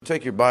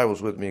take your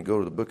Bibles with me and go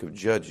to the book of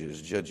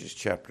Judges, Judges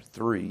chapter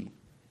 3.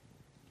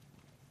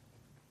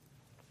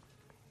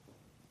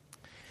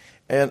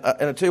 And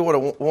I tell you what I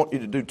want you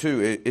to do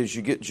too is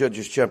you get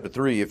Judges chapter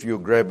 3, if you'll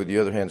grab with the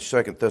other hand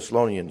 2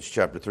 Thessalonians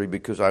chapter 3,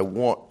 because I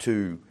want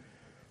to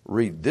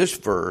read this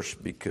verse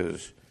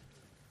because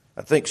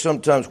I think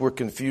sometimes we're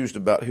confused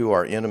about who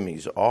our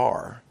enemies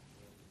are.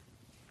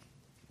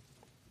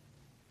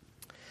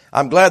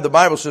 I'm glad the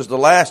Bible says the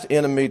last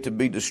enemy to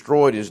be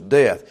destroyed is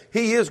death.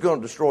 He is going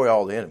to destroy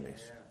all the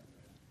enemies.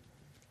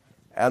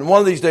 And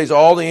one of these days,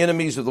 all the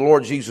enemies of the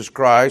Lord Jesus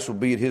Christ will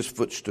be at His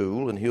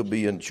footstool, and He'll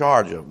be in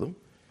charge of them.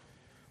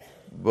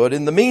 But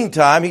in the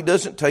meantime, He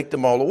doesn't take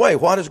them all away.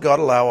 Why does God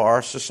allow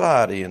our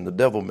society and the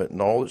devilment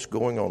and all that's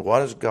going on? Why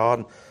does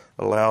God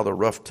allow the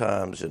rough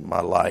times in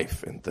my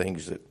life and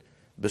things that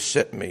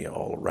beset me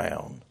all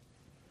around?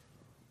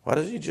 Why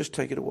doesn't He just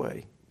take it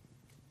away?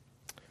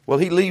 Well,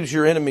 He leaves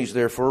your enemies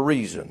there for a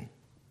reason.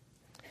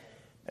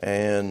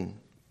 And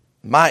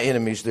my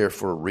enemies there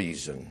for a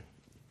reason.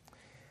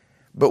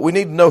 But we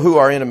need to know who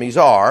our enemies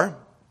are.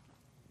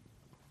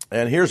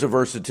 And here's a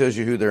verse that tells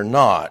you who they're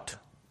not.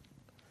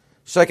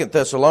 2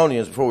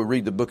 Thessalonians, before we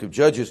read the book of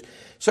Judges,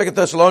 2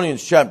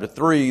 Thessalonians chapter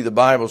 3, the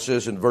Bible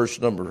says in verse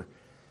number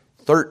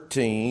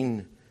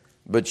 13,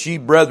 "But ye,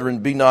 brethren,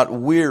 be not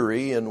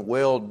weary in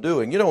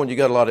well-doing." You know, when you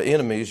got a lot of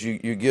enemies,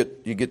 you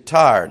get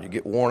tired, you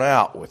get worn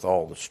out with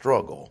all the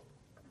struggle.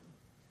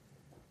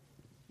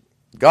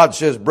 God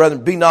says,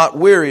 "Brethren, be not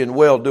weary in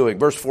well-doing."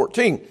 Verse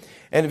 14,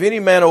 "And if any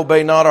man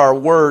obey not our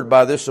word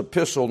by this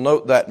epistle,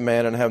 note that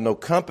man and have no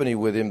company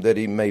with him, that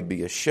he may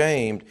be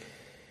ashamed.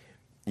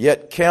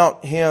 Yet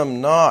count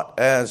him not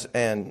as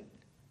an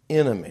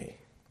enemy,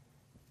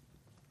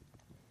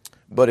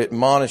 but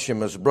admonish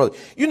him as a brother."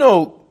 You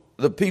know,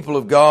 the people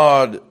of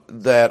God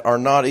that are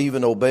not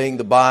even obeying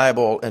the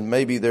Bible, and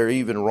maybe they're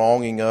even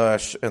wronging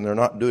us, and they're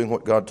not doing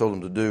what God told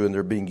them to do, and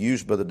they're being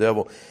used by the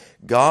devil,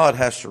 God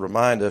has to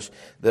remind us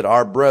that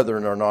our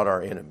brethren are not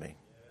our enemy.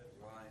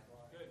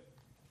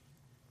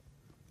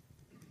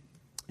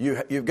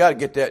 You've got to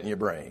get that in your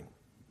brain.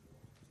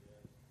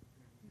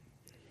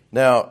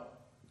 Now,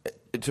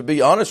 to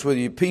be honest with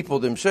you, people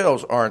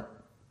themselves aren't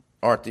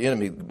the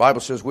enemy. The Bible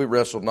says we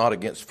wrestle not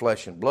against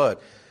flesh and blood.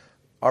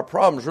 Our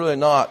problem's really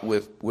not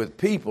with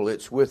people.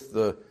 It's with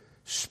the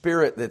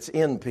spirit that's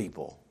in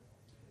people.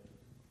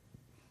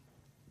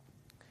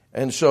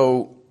 And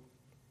so,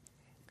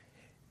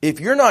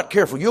 if you're not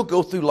careful, you'll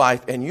go through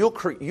life and you'll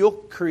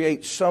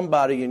create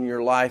somebody in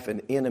your life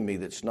an enemy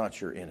that's not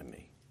your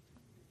enemy.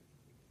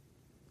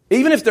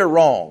 Even if they're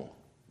wrong.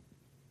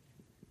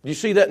 You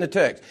see that in the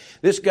text.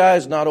 This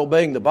guy's not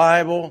obeying the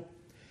Bible.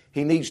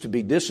 He needs to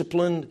be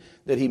disciplined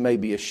that he may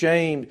be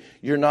ashamed.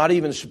 You're not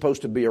even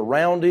supposed to be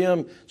around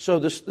him. So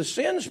the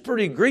sin's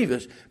pretty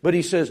grievous. But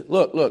he says,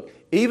 look,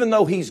 even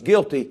though he's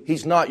guilty,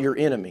 he's not your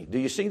enemy. Do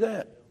you see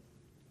that?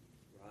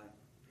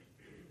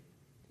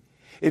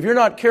 If you're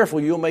not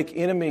careful, you'll make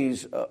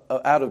enemies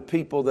out of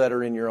people that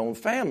are in your own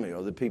family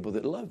or the people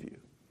that love you.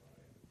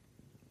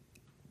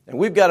 And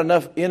we've got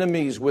enough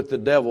enemies with the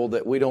devil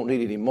that we don't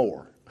need any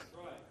more.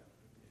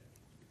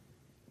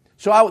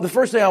 So the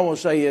first thing I want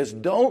to say is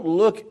don't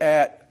look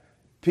at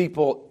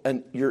people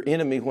and your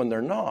enemy when they're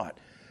not.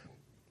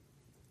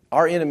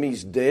 Our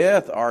enemy's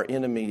death. Our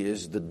enemy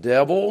is the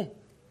devil.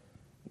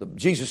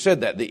 Jesus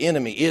said that. The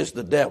enemy is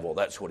the devil.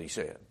 That's what He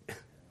said.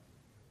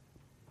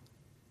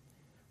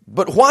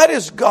 But why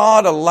does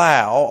God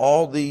allow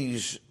all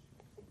these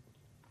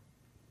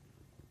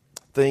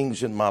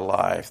things in my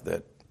life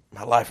that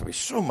my life would be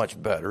so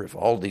much better if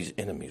all these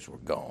enemies were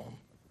gone?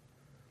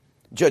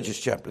 Judges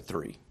chapter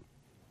 3.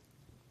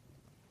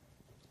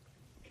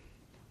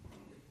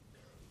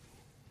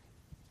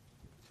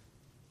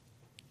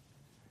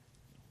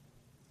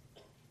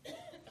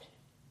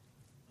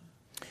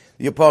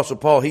 The Apostle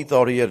Paul, he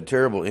thought he had a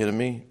terrible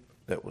enemy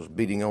that was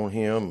beating on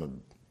him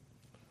and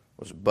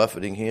was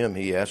buffeting him.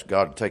 He asked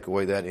God to take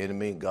away that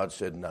enemy, and God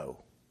said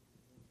no.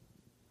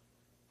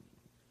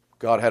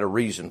 God had a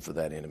reason for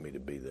that enemy to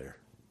be there.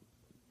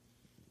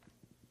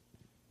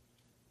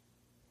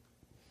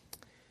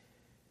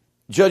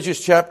 Judges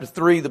chapter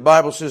 3, the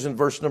Bible says in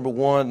verse number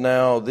 1,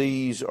 "Now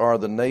these are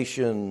the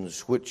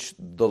nations which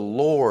the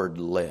Lord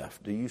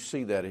left." Do you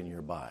see that in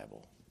your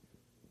Bible?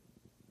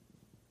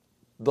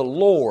 The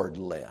Lord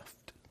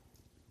left.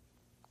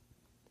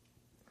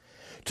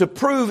 "To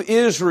prove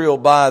Israel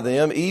by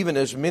them, even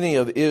as many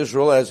of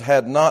Israel as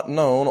had not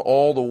known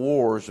all the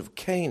wars of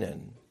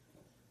Canaan.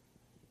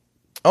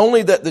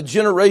 Only that the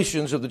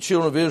generations of the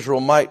children of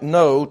Israel might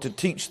know, to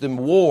teach them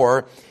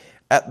war,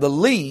 at the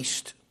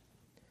least,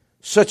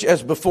 such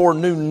as before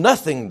knew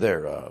nothing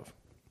thereof.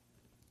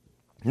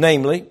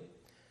 Namely,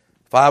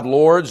 5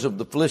 lords of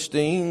the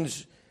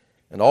Philistines,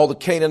 and all the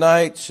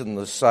Canaanites, and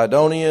the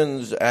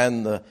Sidonians,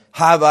 and the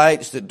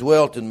Hivites that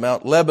dwelt in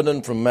Mount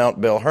Lebanon, from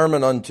Mount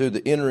Bel-Hermon unto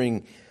the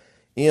entering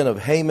in of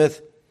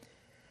Hamath.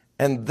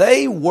 And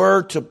they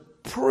were to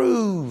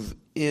prove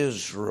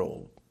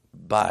Israel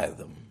by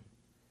them."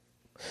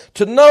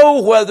 to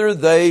know whether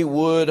they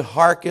would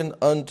hearken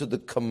unto the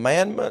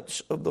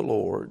commandments of the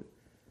Lord,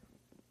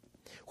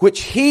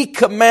 which He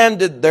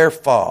commanded their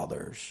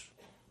fathers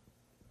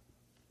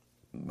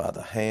by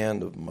the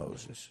hand of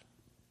Moses.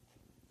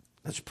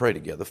 Let's pray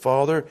together.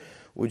 Father,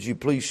 would you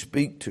please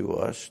speak to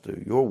us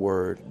through your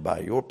word by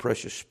your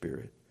precious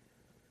Spirit.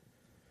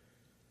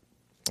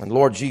 And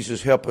Lord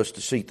Jesus, help us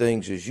to see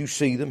things as you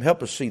see them.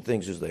 Help us see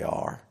things as they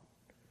are.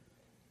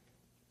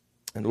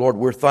 And Lord,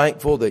 we're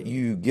thankful that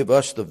you give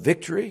us the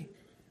victory.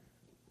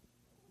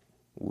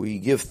 We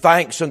give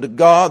thanks unto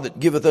God that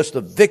giveth us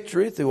the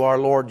victory through our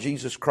Lord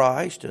Jesus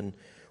Christ. And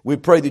we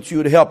pray that you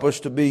would help us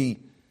to be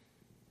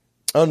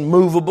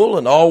unmovable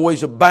and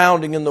always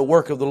abounding in the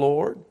work of the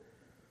Lord.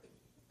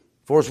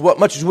 For as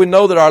much as we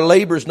know that our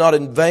labor is not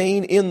in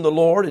vain in the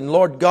Lord, and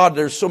Lord God,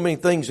 there's so many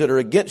things that are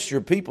against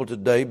your people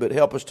today, but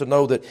help us to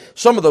know that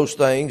some of those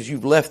things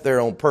you've left there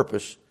on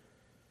purpose.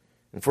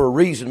 And for a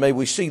reason, may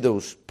we see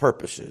those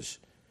purposes.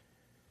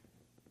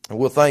 And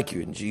we'll thank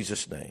you in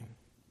Jesus' name.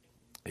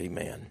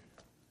 Amen.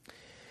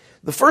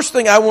 The first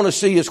thing I want to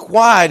see is,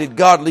 why did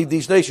God lead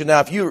these nations?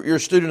 Now, if you're a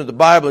student of the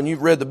Bible and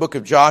you've read the book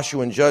of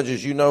Joshua and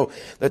Judges, you know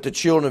that the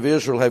children of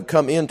Israel have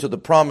come into the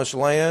promised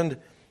land.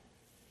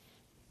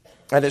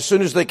 And as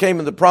soon as they came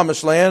into the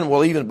promised land,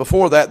 well, even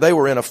before that, they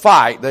were in a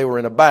fight. They were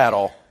in a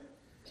battle.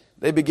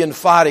 They began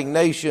fighting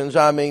nations,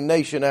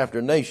 nation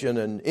after nation,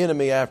 and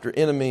enemy after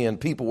enemy, and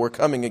people were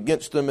coming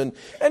against them,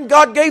 and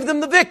God gave them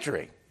the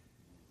victory.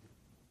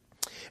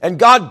 And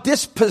God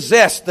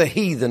dispossessed the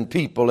heathen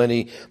people, and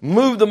He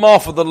moved them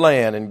off of the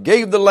land and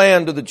gave the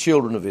land to the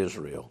children of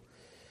Israel.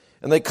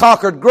 And they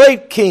conquered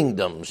great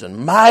kingdoms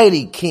and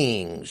mighty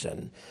kings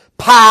and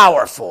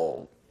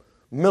powerful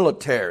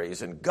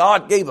militaries, and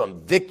God gave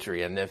them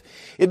victory. And it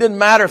didn't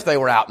matter if they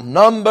were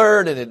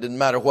outnumbered, and it didn't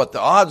matter what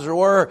the odds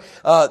were,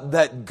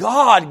 that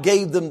God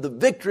gave them the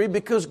victory,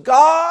 because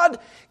God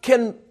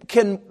can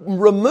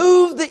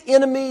remove the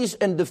enemies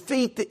and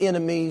defeat the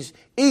enemies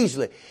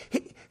easily.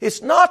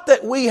 It's not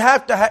that we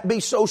have to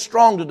be so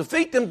strong to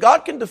defeat them.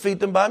 God can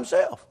defeat them by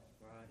Himself.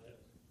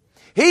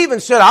 He even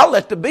said, I'll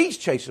let the bees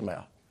chase them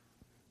out.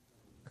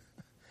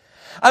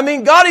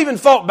 God even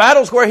fought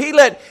battles where He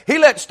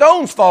let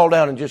stones fall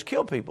down and just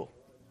kill people.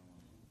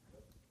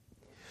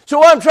 So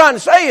what I'm trying to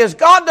say is,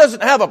 God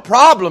doesn't have a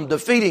problem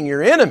defeating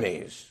your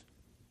enemies.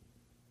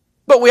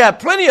 But we have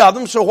plenty of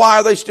them, so why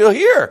are they still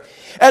here?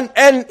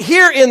 And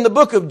here in the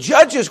book of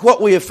Judges,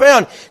 what we have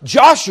found,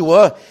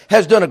 Joshua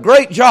has done a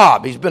great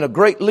job. He's been a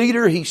great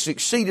leader. He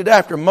succeeded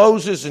after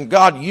Moses, and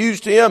God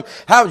used him.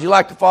 How would you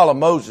like to follow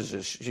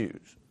Moses' shoes?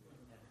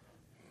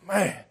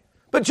 Man.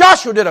 But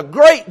Joshua did a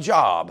great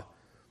job.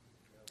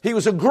 He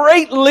was a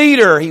great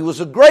leader. He was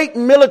a great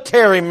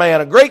military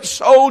man, a great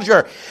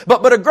soldier,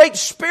 but a great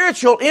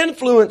spiritual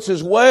influence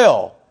as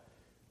well.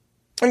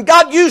 And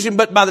God used him,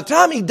 but by the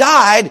time he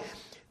died,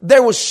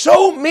 there were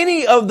so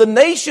many of the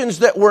nations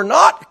that were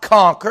not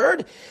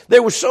conquered.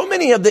 There were so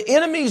many of the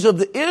enemies of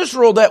the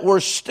Israel that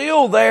were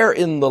still there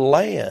in the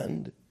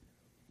land.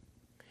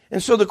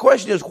 And so the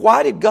question is,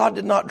 why did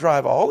God not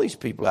drive all these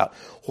people out?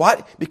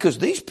 Why? Because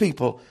these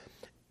people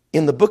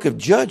in the book of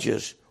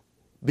Judges,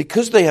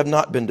 because they have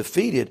not been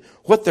defeated,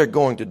 what they're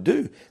going to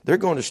do, they're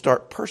going to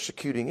start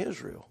persecuting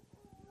Israel.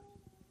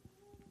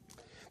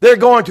 They're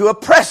going to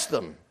oppress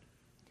them.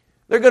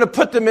 They're going to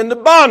put them into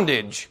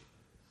bondage.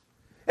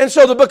 And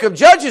so the book of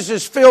Judges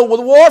is filled with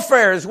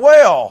warfare as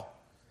well.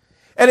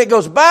 And it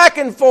goes back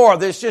and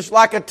forth. It's just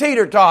like a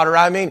teeter-totter.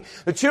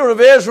 The children of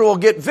Israel will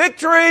get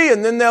victory,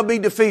 and then they'll be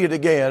defeated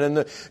again. And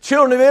the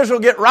children of Israel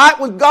get right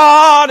with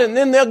God, and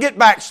then they'll get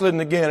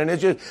backslidden again. And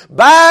it's just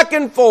back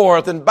and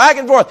forth and back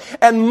and forth.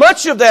 And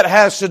much of that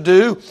has to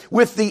do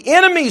with the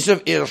enemies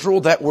of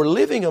Israel that were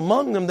living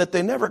among them that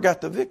they never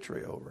got the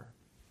victory over.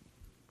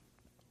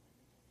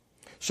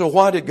 So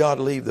why did God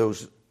leave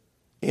those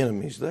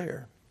enemies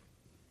there?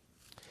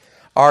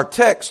 Our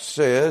text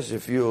says,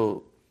 if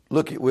you'll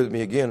look with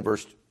me again,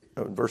 verse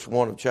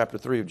 1 of chapter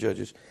 3 of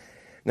Judges.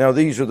 Now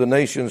these are the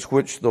nations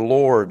which the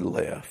Lord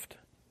left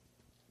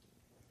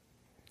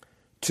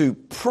to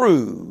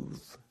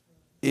prove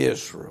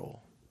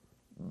Israel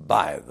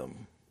by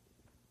them.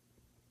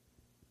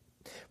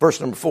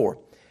 Verse number 4.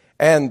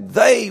 And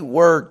they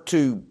were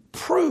to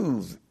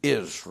prove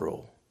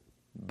Israel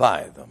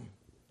by them,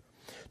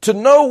 to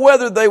know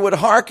whether they would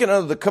hearken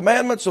unto the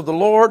commandments of the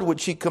Lord,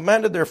 which He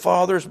commanded their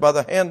fathers by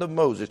the hand of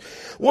Moses.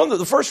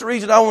 The first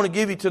reason I want to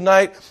give you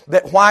tonight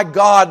that why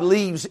God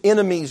leaves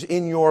enemies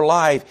in your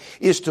life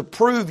is to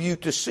prove you,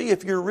 to see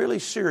if you're really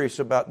serious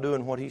about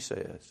doing what He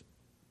says.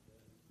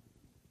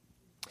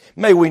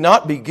 May we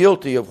not be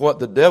guilty of what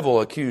the devil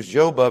accused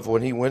Job of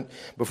when he went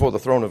before the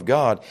throne of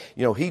God.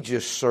 He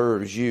just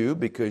serves you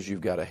because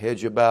you've got a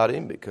hedge about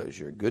him, because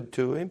you're good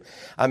to him.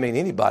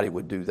 Anybody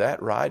would do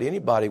that, right?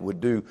 Anybody would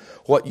do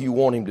what you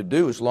want him to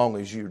do as long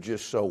as you're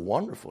just so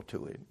wonderful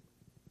to him.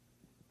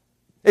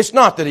 It's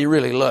not that he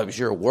really loves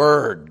your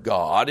word,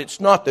 God. It's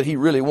not that he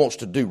really wants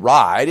to do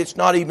right. It's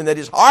not even that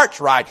his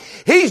heart's right.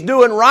 He's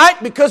doing right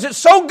because it's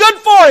so good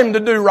for him to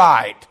do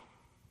right.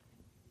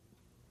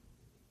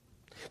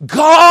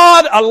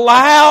 God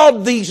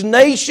allowed these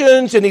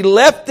nations and He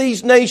left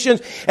these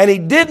nations and He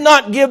did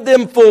not give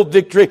them full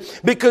victory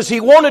because He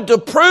wanted to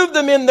prove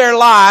them in their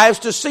lives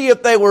to see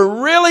if they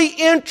were really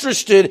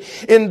interested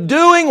in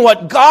doing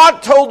what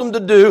God told them to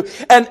do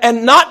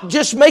and not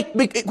just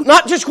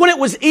when it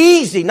was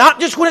easy, not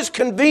just when it's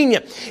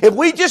convenient. If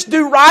we just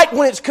do right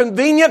when it's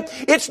convenient,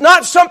 it's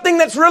not something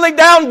that's really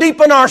down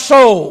deep in our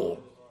soul.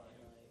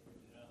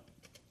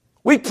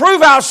 We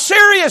prove how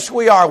serious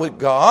we are with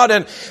God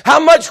and how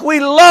much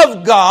we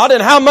love God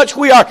and how much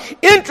we are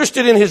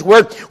interested in His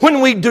Word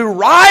when we do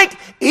right,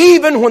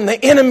 even when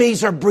the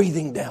enemies are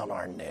breathing down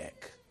our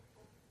neck.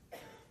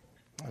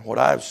 What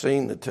I've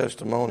seen, the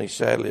testimony,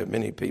 sadly, of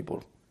many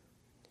people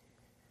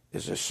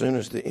is as soon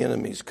as the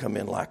enemies come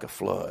in like a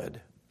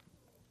flood,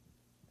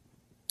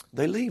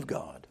 they leave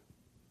God.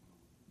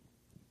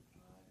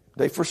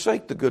 They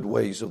forsake the good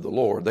ways of the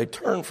Lord. They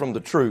turn from the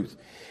truth.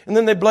 And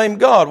then they blame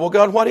God. Well,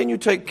 God, why didn't you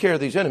take care of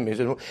these enemies?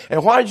 And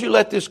why did you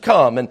let this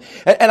come? And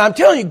I'm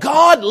telling you,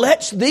 God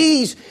lets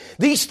these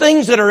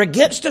things that are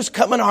against us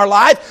come in our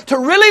life to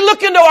really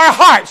look into our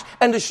hearts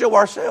and to show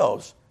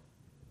ourselves.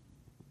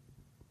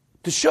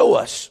 To show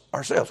us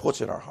ourselves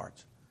what's in our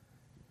hearts.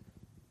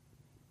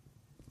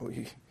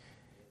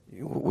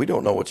 We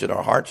don't know what's in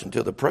our hearts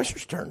until the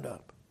pressure's turned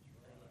up.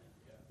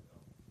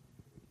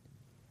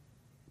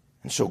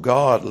 And so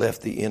God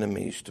left the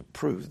enemies to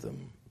prove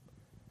them,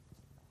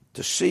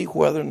 to see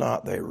whether or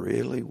not they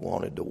really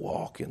wanted to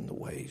walk in the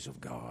ways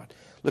of God.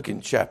 Look in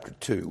chapter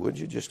 2. Would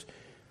you just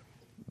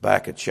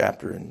back a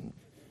chapter, and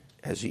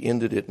as he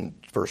ended it in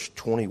verse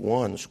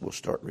 21, we'll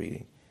start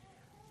reading.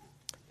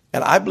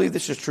 And I believe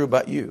this is true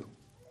about you.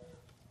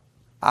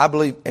 I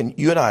believe, and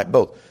you and I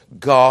both,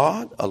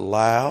 God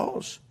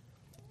allows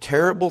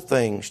terrible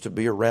things to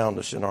be around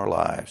us in our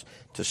lives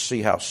to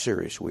see how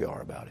serious we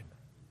are about Him.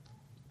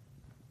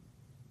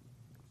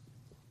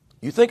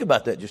 You think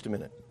about that just a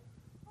minute.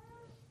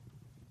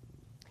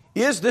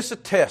 Is this a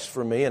test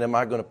for me, and am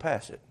I going to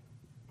pass it?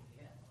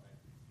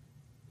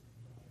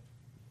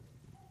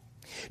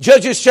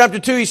 Judges chapter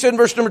 2, he said in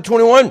verse number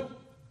 21,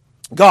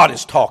 God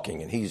is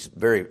talking, and He's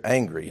very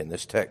angry in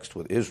this text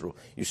with Israel.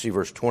 You see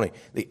verse 20,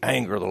 the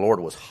anger of the Lord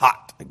was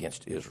hot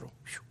against Israel.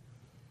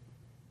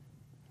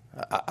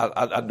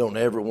 I don't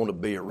ever want to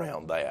be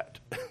around that.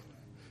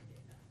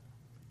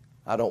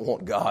 I don't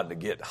want God to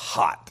get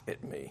hot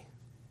at me.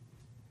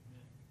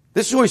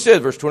 This is what He says,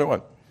 verse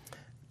 21.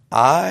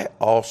 I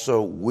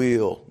also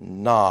will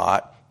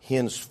not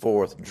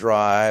henceforth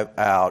drive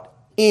out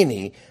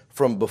any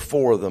from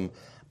before them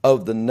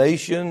of the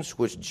nations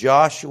which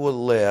Joshua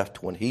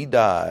left when he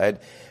died,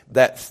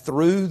 that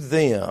through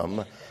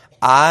them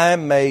I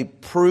may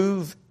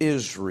prove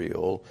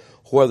Israel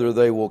whether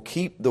they will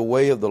keep the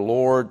way of the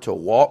Lord to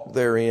walk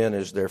therein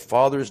as their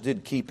fathers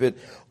did keep it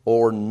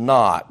or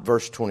not.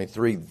 Verse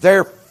 23,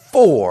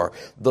 therefore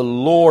the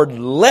Lord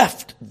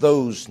left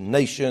those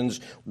nations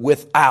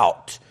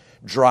without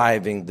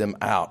driving them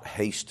out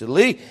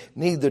hastily,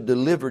 neither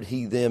delivered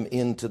He them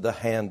into the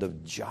hand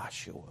of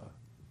Joshua.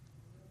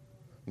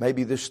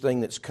 Maybe this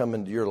thing that's come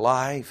into your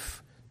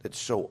life that's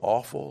so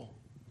awful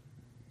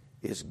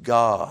is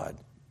God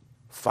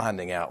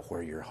finding out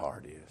where your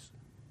heart is.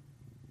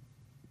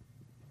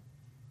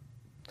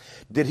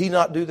 Did He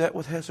not do that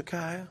with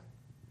Hezekiah?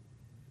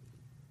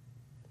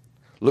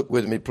 Look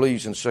with me,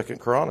 please, in 2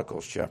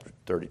 Chronicles chapter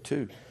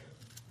 32.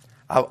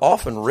 I've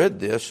often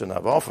read this and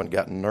I've often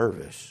gotten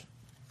nervous.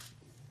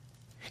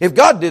 If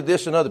God did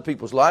this in other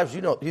people's lives,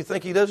 you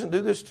think He doesn't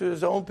do this to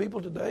His own people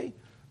today?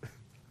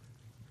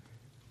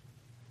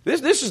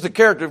 This is the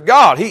character of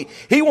God.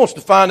 He wants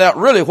to find out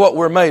really what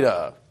we're made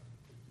of.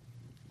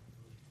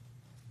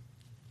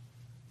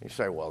 You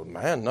say, well,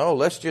 man, no,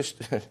 let's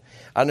just...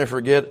 I never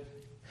forget,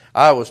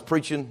 I was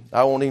preaching.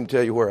 I won't even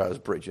tell you where I was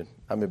preaching.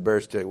 I'm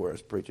embarrassed to tell you where I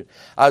was preaching.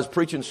 I was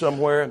preaching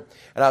somewhere,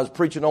 and I was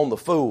preaching on the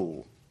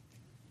fool.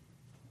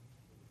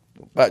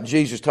 About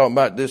Jesus talking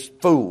about this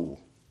fool.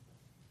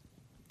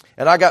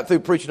 And I got through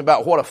preaching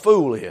about what a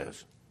fool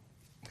is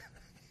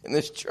in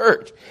this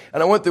church.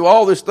 And I went through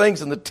all these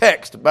things in the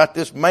text about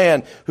this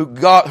man who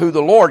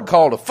the Lord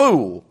called a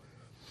fool.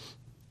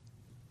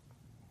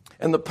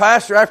 And the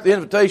pastor, after the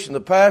invitation,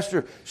 the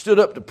pastor stood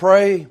up to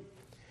pray.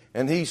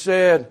 And he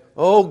said,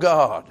 oh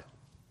God,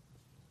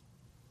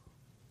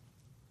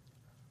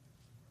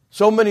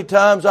 so many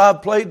times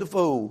I've played the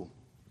fool.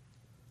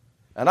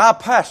 And I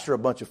pastor a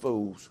bunch of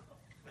fools.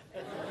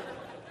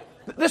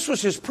 This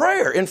was his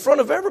prayer in front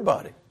of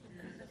everybody.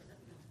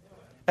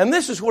 And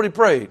this is what he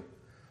prayed.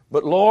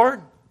 But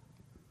Lord,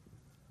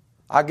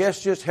 I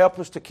guess just help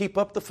us to keep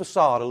up the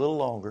facade a little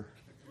longer.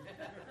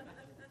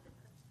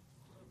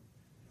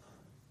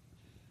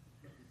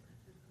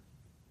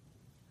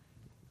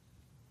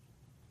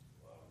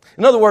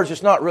 In other words,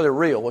 it's not really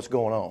real what's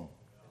going on.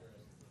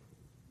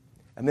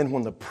 And then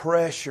when the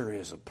pressure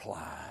is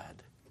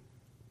applied,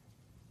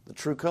 the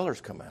true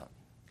colors come out.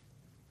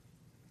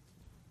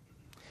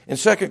 In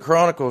 2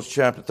 Chronicles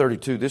chapter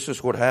 32, this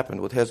is what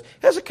happened with Hezekiah.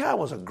 Hezekiah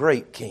was a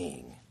great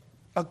king.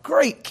 A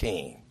great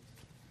king.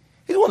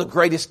 He's one of the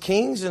greatest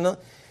kings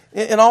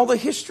in all the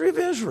history of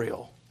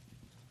Israel.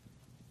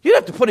 You'd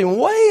have to put him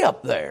way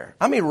up there.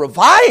 I mean,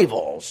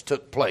 revivals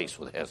took place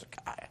with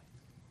Hezekiah.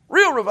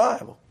 Real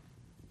revival.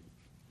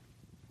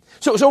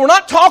 So we're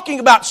not talking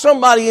about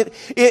somebody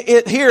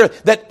here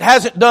that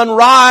hasn't done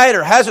right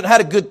or hasn't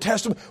had a good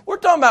testimony. We're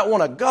talking about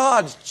one of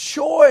God's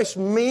choice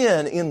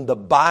men in the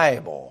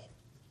Bible.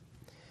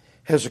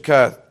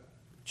 Hezekiah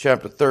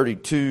chapter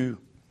 32.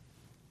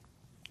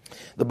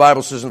 The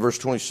Bible says in verse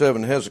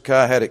 27,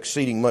 Hezekiah had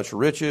exceeding much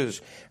riches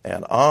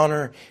and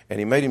honor, and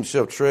he made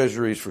himself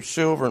treasuries for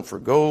silver and for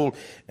gold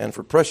and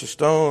for precious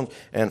stones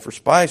and for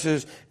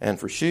spices and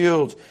for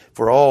shields,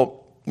 for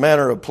all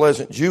manner of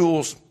pleasant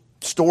jewels,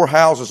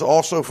 storehouses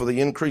also for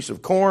the increase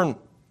of corn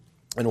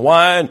and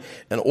wine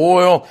and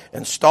oil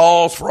and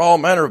stalls for all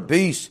manner of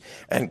beasts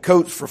and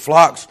coats for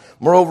flocks.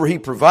 Moreover, he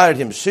provided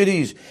him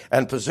cities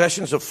and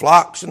possessions of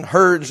flocks and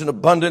herds in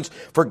abundance,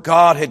 for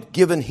God had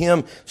given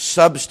him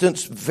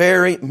substance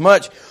very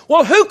much.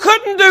 Well, who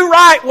couldn't do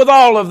right with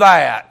all of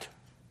that?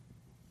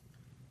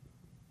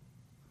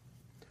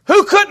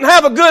 Who couldn't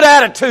have a good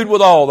attitude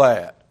with all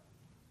that?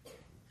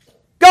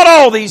 Got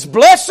all these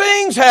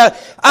blessings, have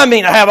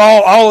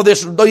all of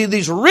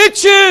these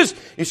riches.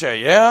 You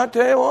say, yeah, I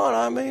tell you what,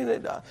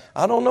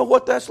 I don't know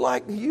what that's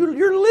like.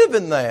 You're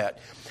living that.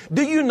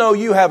 Do you know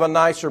you have a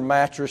nicer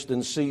mattress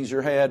than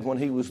Caesar had when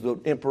he was the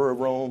emperor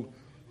of Rome?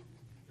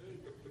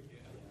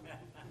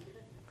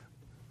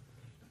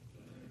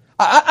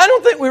 I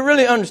don't think we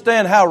really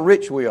understand how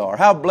rich we are,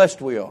 how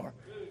blessed we are.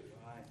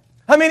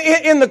 I mean,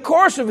 in the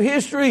course of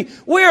history,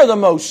 we are the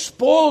most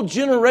spoiled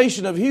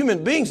generation of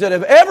human beings that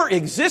have ever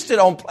existed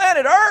on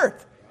planet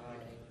Earth.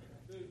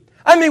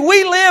 I mean,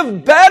 we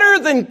live better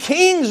than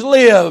kings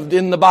lived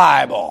in the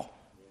Bible.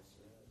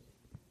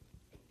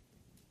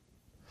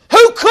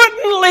 Who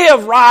couldn't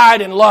live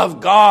right and love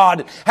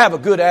God and have a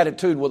good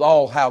attitude with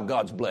all how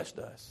God's blessed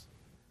us?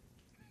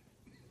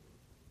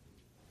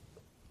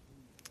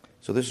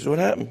 So this is what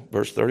happened.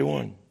 Verse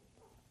 31.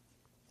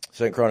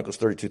 2 Chronicles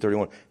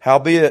 32:31.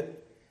 Howbeit,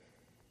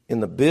 in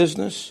the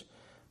business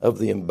of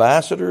the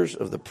ambassadors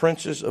of the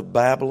princes of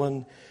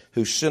Babylon,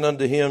 who sent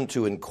unto him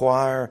to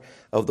inquire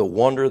of the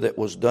wonder that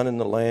was done in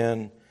the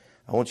land.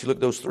 I want you to look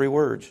at those three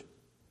words.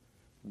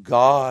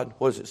 God,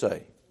 what does it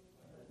say?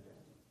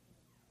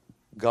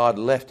 God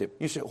left him.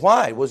 You say,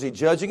 why? Was he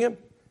judging him?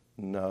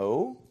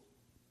 No.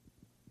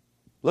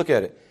 Look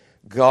at it.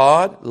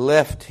 God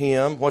left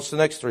him, what's the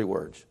next three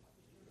words?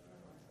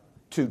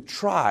 To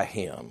try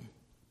him.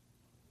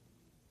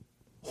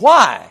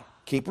 Why?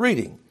 Keep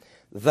reading.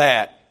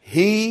 That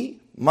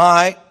he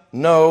might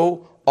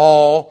know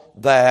all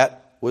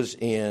that was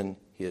in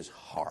his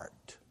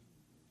heart.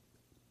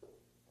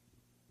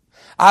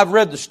 I've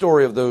read the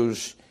story of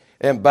those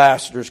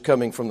ambassadors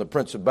coming from the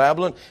Prince of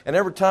Babylon, and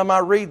every time I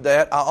read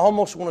that, I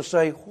almost want to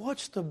say,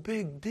 what's the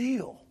big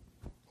deal?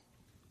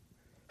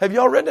 Have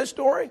y'all read that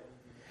story?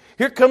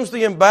 Here comes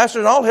the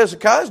ambassador, and all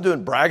Hezekiah's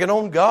doing, bragging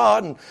on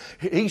God, and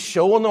he's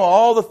showing them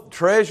all the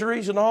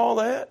treasuries and all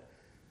that.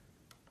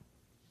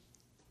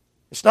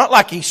 It's not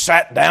like he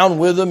sat down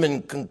with them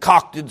and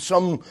concocted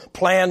some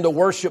plan to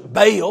worship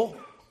Baal.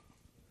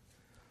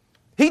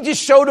 He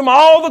just showed them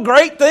all the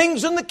great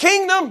things in the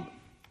kingdom.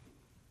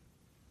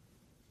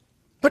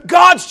 But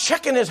God's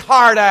checking his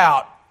heart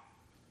out.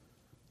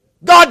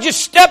 God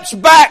just steps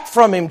back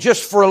from him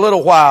just for a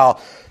little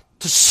while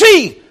to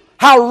see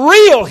how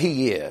real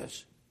he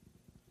is.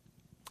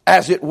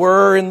 As it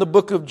were, in the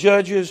book of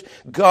Judges,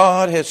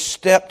 God has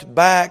stepped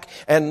back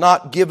and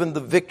not given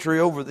the victory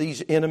over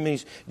these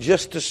enemies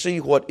just to see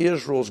what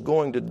Israel's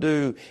going to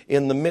do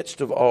in the midst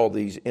of all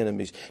these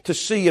enemies. To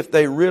see if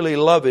they really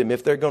love him,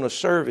 if they're going to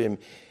serve him,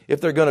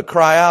 if they're going to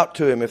cry out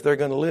to him, if they're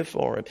going to live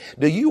for him.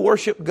 Do you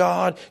worship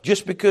God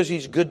just because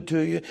he's good to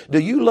you? Do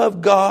you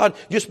love God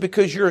just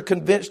because you're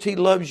convinced he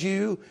loves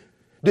you?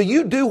 Do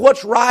you do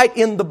what's right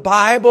in the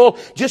Bible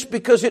just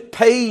because it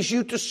pays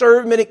you to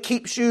serve Him and it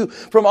keeps you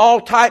from all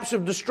types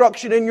of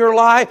destruction in your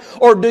life?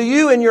 Or do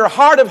you, in your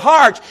heart of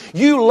hearts,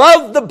 you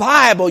love the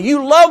Bible,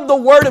 you love the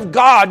Word of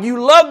God,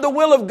 you love the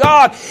will of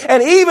God,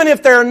 and even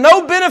if there are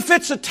no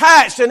benefits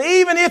attached, and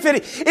even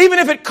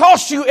if it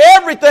costs you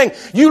everything,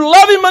 you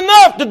love Him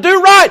enough to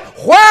do right?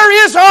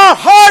 Where is our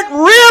heart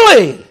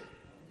really?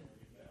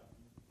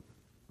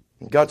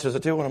 And God says, I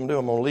tell you what I'm going to do.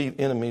 I'm going to leave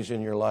enemies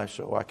in your life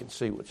so I can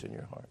see what's in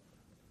your heart.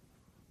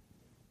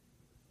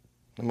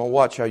 I'm going to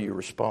watch how you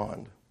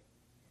respond.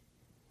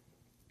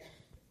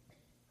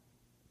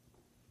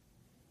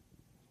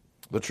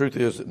 The truth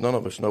is that none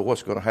of us know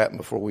what's going to happen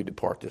before we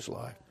depart this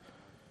life.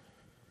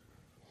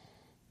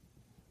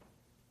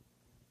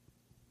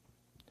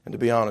 And to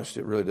be honest,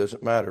 it really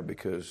doesn't matter,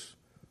 because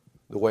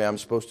the way I'm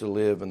supposed to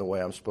live and the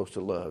way I'm supposed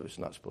to love is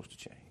not supposed to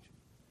change.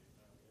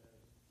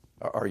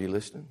 Are you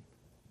listening?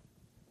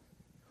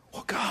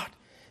 Well, God,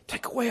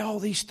 take away all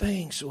these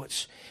things so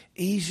it's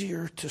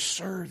easier to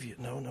serve you.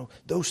 No.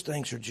 Those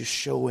things are just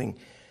showing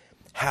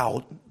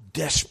how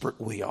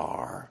desperate we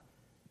are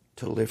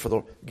to live for the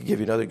Lord. I'll give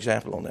you another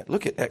example on that.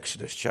 Look at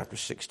Exodus chapter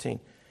 16.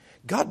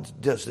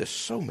 God does this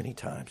so many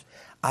times.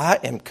 I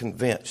am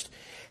convinced.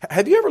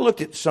 Have you ever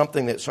looked at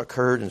something that's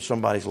occurred in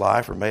somebody's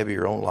life or maybe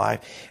your own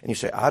life and you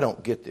say, I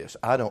don't get this.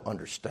 I don't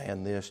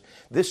understand this.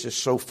 This is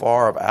so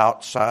far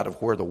outside of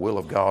where the will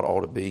of God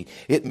ought to be.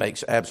 It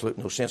makes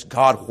absolutely no sense.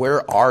 God,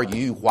 where are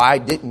you? Why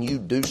didn't you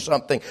do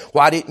something?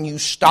 Why didn't you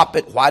stop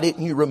it? Why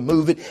didn't you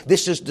remove it?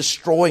 This is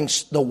destroying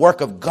the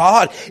work of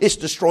God. It's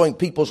destroying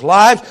people's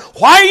lives.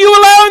 Why are you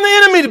allowing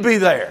the enemy to be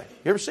there?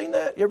 You ever seen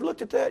that? You ever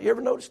looked at that? You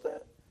ever noticed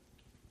that?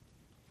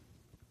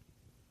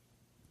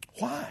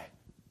 Why?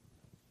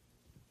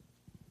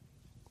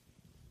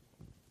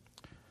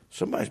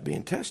 Somebody's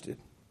being tested.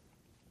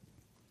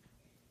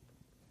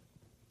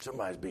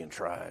 Somebody's being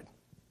tried.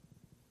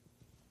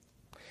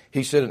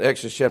 He said in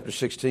Exodus chapter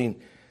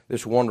 16,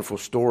 this wonderful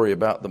story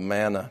about the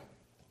manna.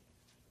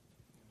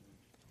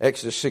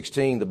 Exodus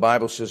 16, the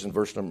Bible says in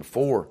verse number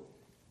 4,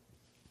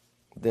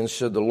 Then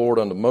said the Lord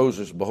unto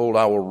Moses, Behold,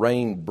 I will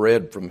rain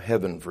bread from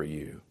heaven for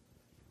you.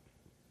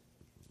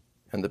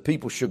 And the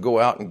people shall go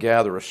out and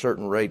gather a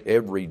certain rate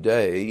every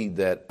day,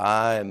 that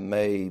I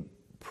may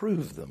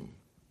prove them,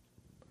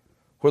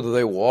 whether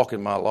they walk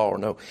in my law or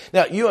no.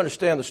 Now, you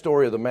understand the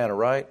story of the manna,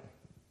 right?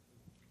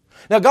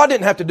 Now, God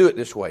didn't have to do it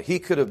this way. He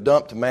could have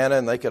dumped manna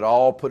and they could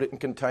all put it in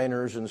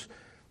containers and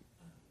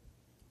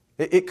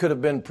it could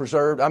have been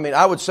preserved. I mean,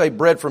 I would say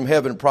bread from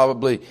heaven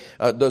probably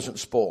doesn't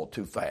spoil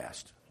too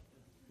fast.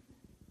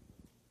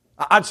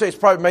 I'd say it's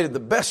probably made of the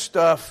best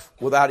stuff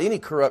without any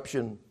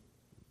corruption.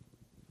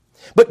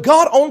 But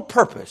God on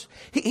purpose,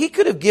 He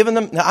could have given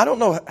them. Now, I don't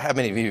know how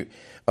many of you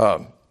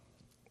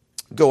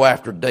go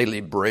after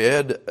daily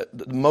bread.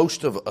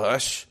 Most of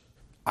us,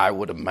 I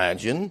would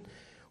imagine,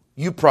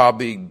 you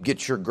probably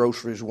get your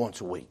groceries once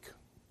a week.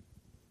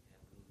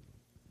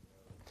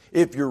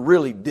 If you're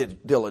really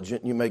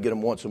diligent, you may get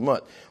them once a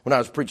month. When I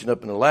was preaching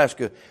up in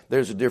Alaska,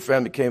 there's a dear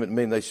family came at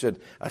me and I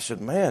said,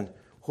 man,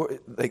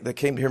 they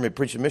came to hear me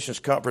preach a missions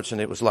conference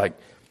and it was like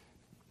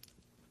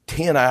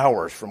 10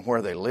 hours from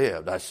where they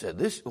lived. I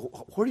said,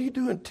 what are you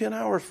doing 10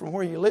 hours from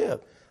where you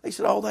live? They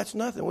said, oh, that's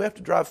nothing. We have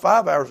to drive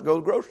 5 hours to go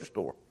to the grocery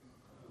store.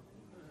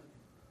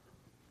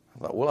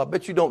 I thought, well, I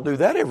bet you don't do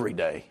that every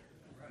day.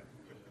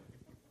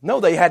 No,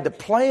 they had to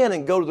plan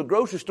and go to the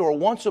grocery store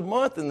once a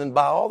month and then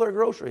buy all their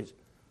groceries.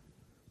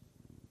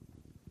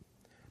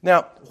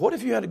 Now, what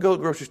if you had to go to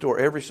the grocery store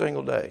every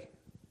single day?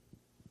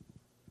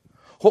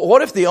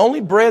 What if the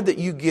only bread that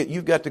you get,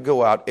 you've got to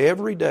go out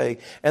every day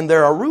and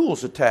there are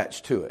rules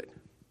attached to it?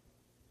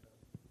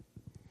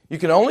 You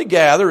can only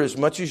gather as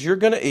much as you're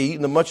going to eat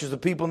and as much as the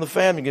people in the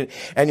family get.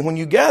 And when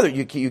you gather,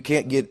 you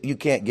can't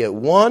get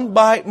one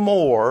bite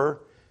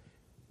more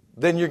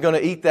than you're going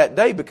to eat that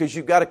day because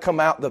you've got to come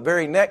out the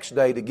very next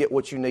day to get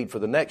what you need for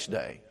the next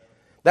day.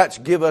 That's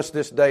give us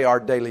this day our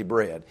daily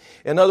bread.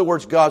 In other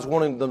words, God's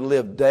wanting them to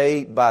live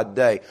day by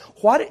day.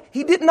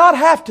 He did not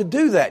have to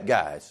do that,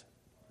 guys.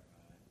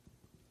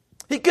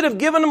 He could have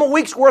given them a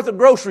week's worth of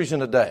groceries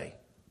in a day.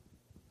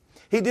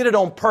 He did it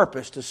on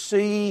purpose to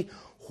see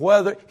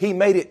whether He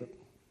made it,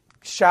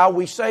 shall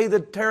we say the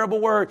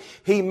terrible word,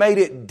 He made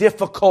it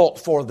difficult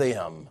for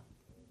them.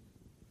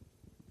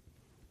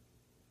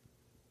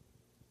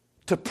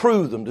 To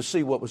prove them, to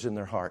see what was in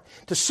their heart.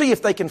 To see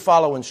if they can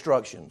follow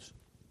instructions.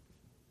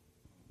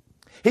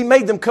 He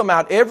made them come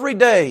out every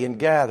day and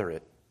gather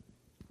it.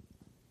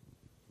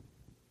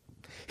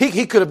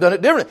 He could have done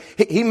it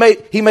differently. He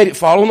made it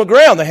fall on the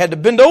ground. They had to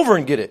bend over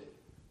and get it.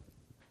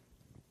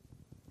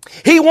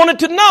 He wanted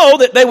to know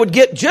that they would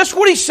get just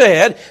what He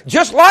said,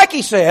 just like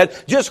He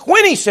said, just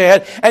when He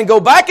said, and go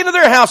back into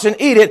their house and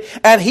eat it.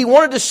 And He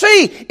wanted to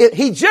see,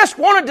 He just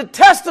wanted to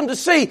test them to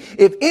see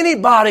if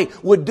anybody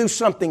would do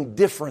something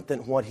different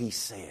than what He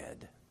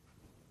said.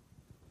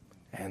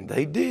 And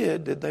they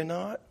did they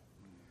not?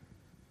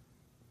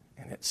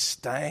 And it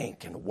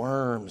stank and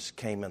worms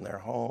came in their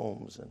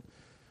homes and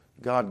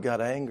God got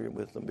angry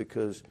with them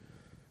because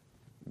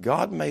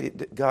God made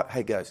it,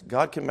 hey guys,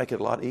 God can make it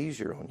a lot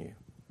easier on you.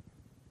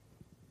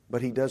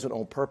 But He does it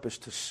on purpose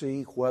to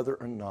see whether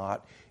or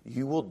not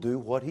you will do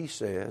what He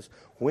says,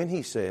 when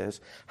He says,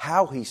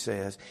 how He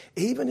says,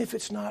 even if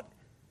it's not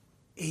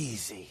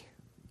easy.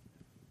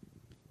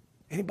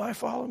 Anybody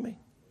follow me?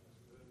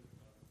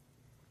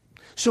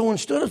 So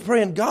instead of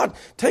praying, God,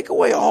 take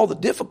away all the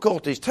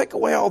difficulties, take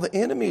away all the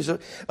enemies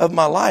of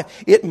my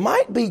life, it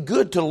might be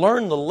good to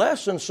learn the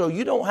lesson so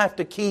you don't have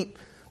to keep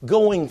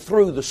going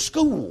through the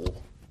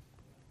school.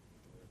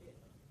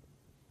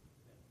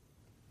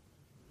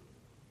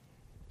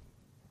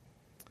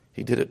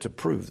 He did it to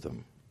prove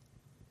them,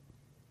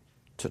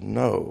 to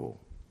know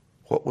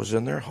what was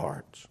in their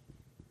hearts.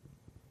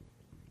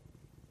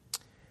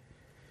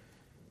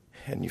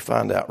 And you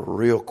find out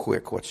real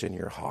quick what's in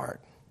your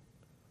heart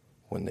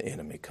when the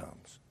enemy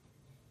comes.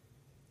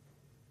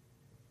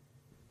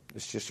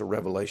 It's just a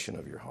revelation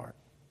of your heart.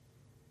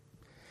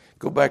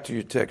 Go back to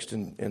your text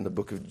in the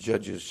book of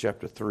Judges,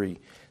 chapter 3.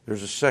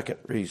 There's a second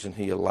reason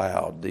He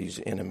allowed these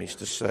enemies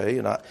to stay,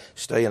 and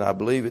I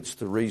believe it's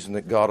the reason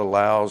that God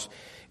allows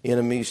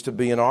enemies to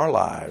be in our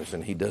lives,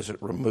 and He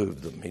doesn't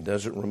remove them. He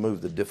doesn't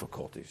remove the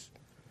difficulties.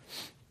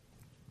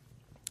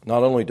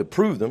 Not only to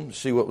prove them, to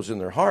see what was in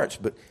their hearts,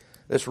 but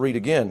let's read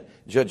again,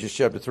 Judges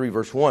chapter 3,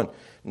 verse 1.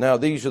 Now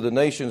these are the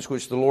nations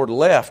which the Lord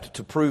left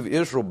to prove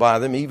Israel by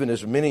them, even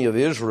as many of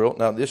Israel,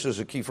 now this is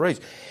a key phrase,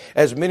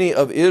 as many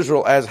of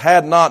Israel as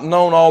had not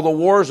known all the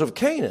wars of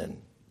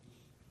Canaan.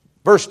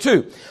 Verse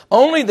 2,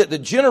 only that the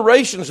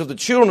generations of the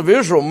children of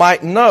Israel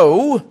might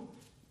know,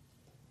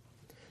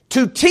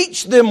 to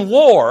teach them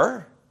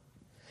war,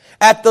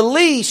 at the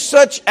least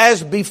such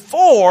as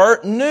before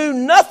knew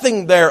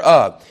nothing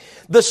thereof.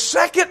 The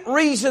second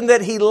reason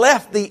that he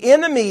left the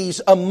enemies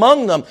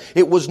among them,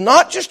 it was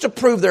not just to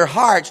prove their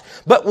hearts,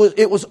 but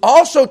it was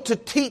also to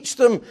teach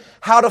them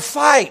how to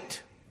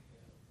fight.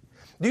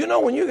 Do you know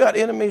when you got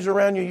enemies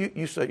around you,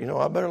 you say,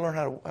 I better learn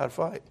how to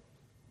fight.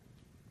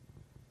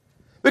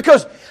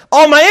 Because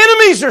all my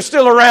enemies are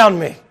still around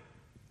me.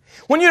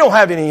 When you don't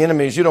have any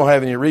enemies, you don't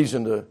have any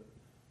reason to.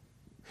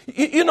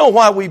 You know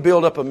why we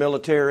build up a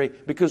military?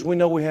 Because we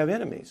know we have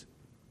enemies.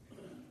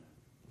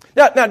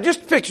 Now,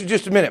 just picture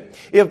just a minute.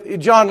 If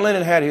John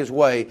Lennon had his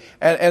way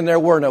and there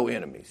were no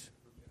enemies,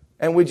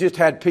 and we just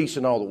had peace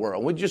in all the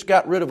world, we just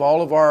got rid of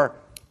all of our.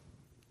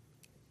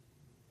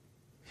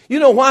 You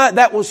know why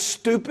that was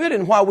stupid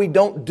and why we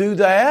don't do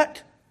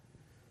that?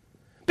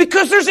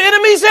 Because there's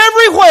enemies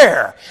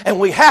everywhere, and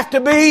we have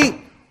to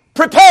be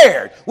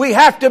prepared. We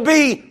have to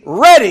be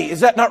ready.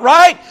 Is that not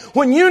right?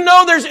 When you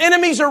know there's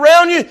enemies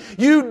around you,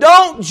 you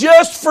don't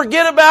just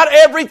forget about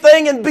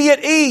everything and be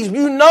at ease.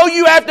 You know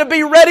you have to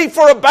be ready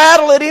for a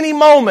battle at any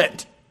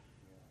moment.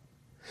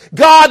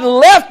 God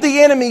left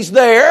the enemies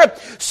there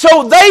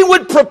so they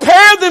would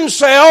prepare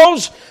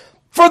themselves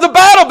for the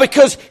battle,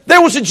 because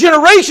there was a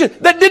generation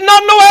that did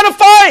not know how to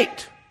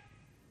fight.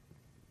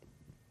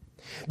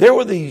 There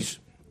were these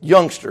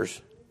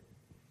youngsters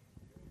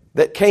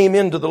that came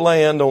into the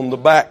land on the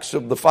backs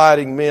of the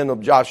fighting men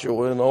of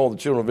Joshua and all the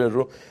children of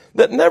Israel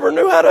that never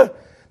knew that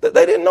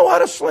they didn't know how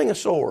to sling a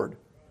sword.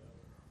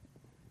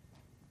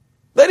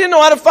 They didn't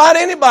know how to fight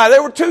anybody. They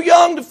were too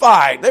young to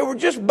fight. They were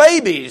just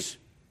babies.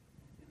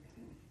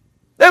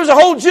 There was a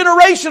whole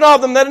generation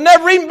of them that had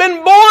never even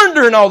been born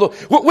during all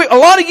a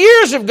lot of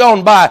years have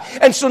gone by.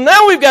 And so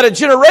now we've got a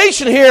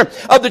generation here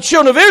of the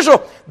children of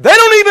Israel. They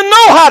don't even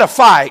know how to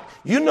fight.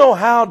 You know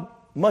how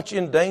much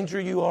in danger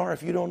you are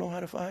if you don't know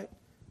how to fight?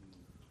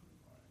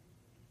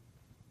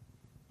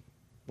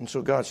 And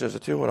so God says, I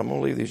tell you what, I'm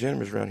going to leave these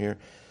enemies around here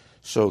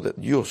so that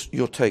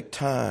you'll take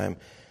time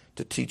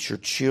to teach your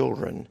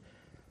children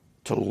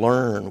to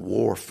learn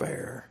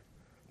warfare,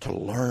 to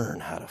learn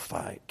how to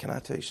fight. Can I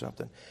tell you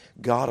something?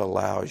 God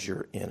allows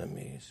your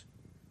enemies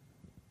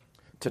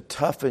to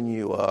toughen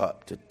you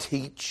up, to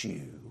teach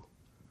you.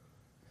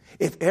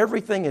 If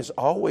everything is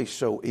always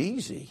so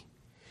easy,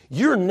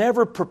 you're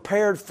never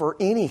prepared for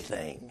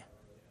anything.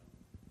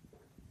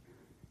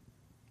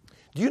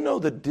 Do you know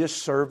the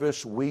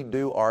disservice we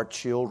do our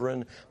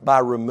children by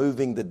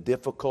removing the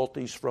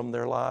difficulties from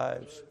their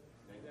lives?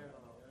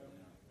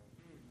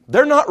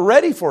 They're not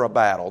ready for a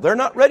battle. They're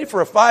not ready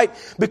for a fight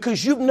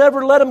because you've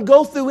never let them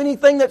go through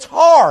anything that's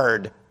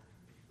hard.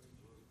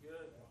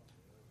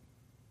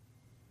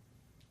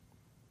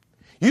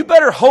 You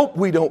better hope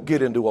we don't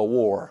get into a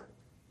war.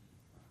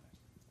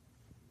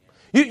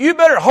 You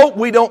better hope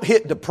we don't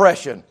hit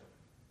depression.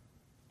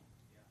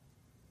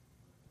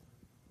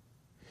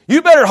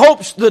 You better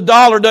hope the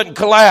dollar doesn't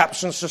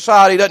collapse and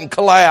society doesn't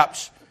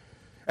collapse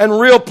and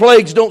real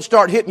plagues don't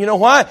start hitting. You know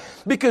why?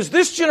 Because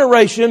this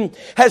generation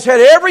has had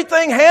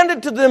everything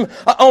handed to them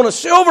on a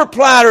silver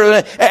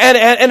platter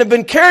and have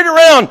been carried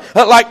around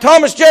like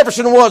Thomas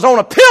Jefferson was on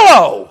a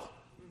pillow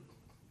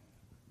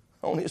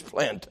on his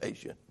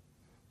plantation.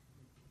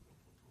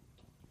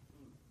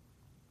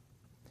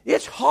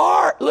 It's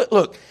hard.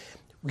 Look.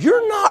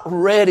 You're not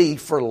ready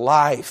for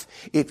life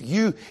if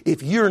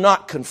you're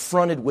not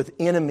confronted with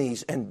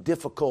enemies and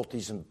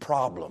difficulties and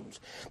problems.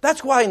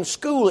 That's why in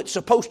school it's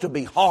supposed to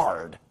be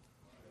hard.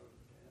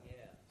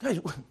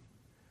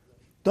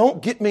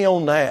 Don't get me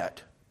on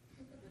that.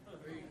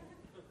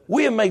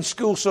 We have made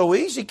school so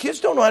easy, kids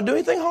don't know how to do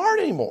anything hard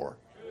anymore.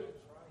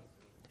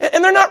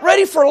 And they're not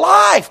ready for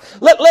life,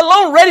 let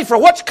alone ready for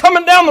what's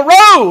coming down the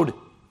road.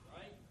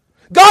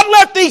 God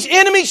left these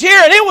enemies here,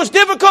 and it was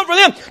difficult for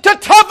them to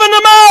toughen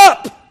them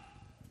up.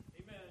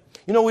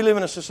 You know, we live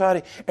in a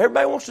society,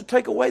 everybody wants to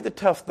take away the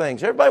tough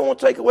things. Everybody wants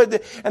to take away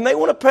and they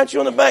want to pat you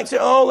on the back and say,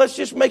 oh, let's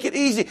just make it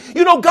easy.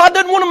 You know, God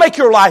doesn't want to make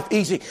your life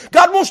easy.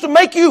 God wants to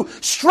make you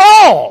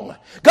strong.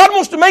 God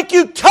wants to make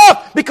you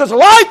tough because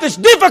life is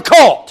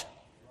difficult.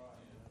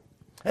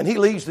 And He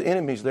leaves the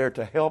enemies there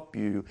to help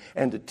you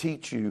and to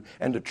teach you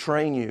and to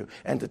train you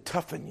and to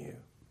toughen you.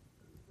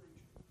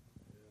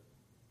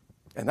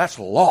 And that's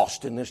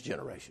lost in this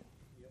generation.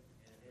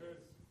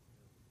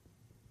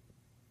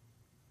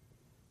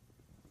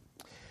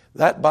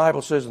 That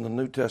Bible says in the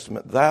New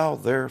Testament, thou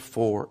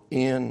therefore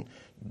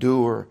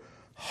endure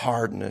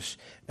hardness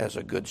as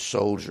a good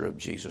soldier of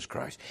Jesus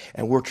Christ.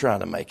 And we're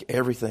trying to make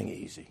everything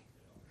easy.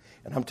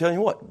 And I'm telling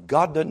you what,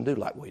 God doesn't do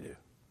like we do.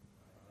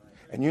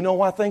 And you know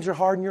why things are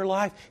hard in your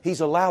life?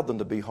 He's allowed them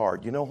to be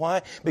hard. You know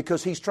why?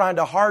 Because He's trying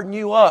to harden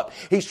you up.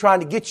 He's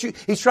trying to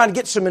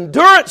get some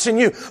endurance in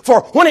you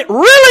for when it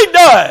really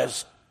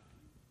does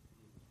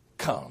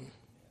come.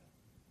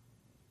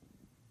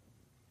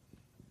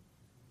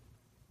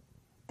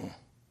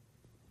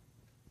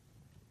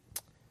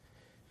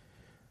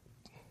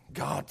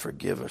 God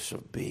forgive us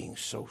of being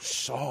so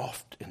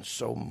soft and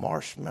so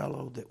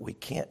marshmallow that we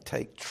can't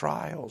take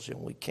trials and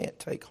we can't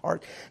take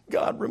hard.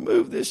 God,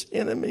 remove this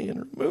enemy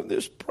and remove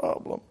this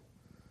problem.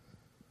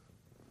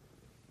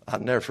 I'll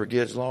never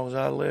forget, as long as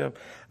I live,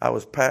 I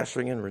was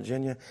pastoring in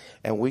Virginia,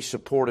 and we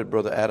supported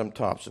Brother Adam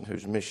Thompson, who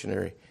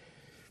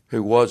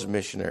was a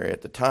missionary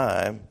at the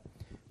time,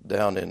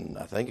 down in,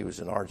 I think he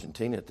was in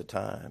Argentina at the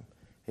time.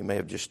 He may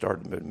have just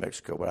started to move to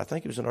Mexico, but I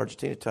think he was in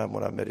Argentina at the time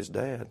when I met his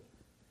dad.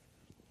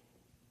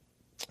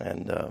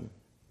 And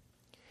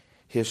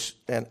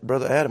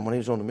Brother Adam, when he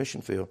was on the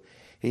mission field,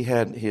 he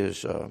had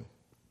his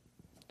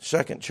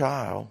second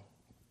child,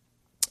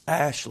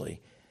 Ashley,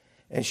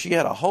 and she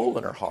had a hole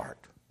in her heart.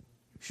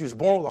 She was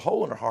born with a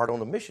hole in her heart on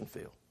the mission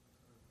field.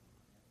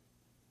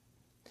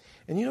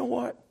 And you know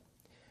what?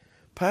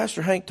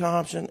 Pastor Hank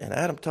Thompson and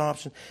Adam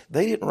Thompson,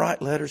 they didn't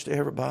write letters to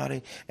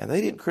everybody, and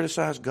they didn't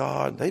criticize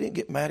God, and they didn't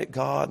get mad at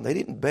God, and they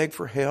didn't beg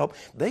for help.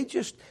 They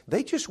just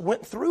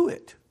went through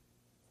it.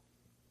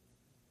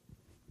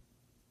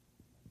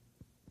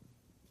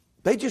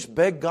 They just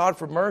begged God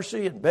for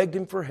mercy and begged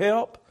Him for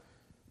help.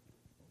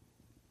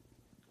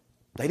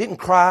 They didn't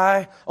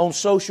cry on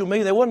social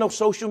media. There wasn't no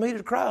social media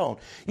to cry on.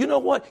 You know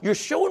what? You're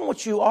showing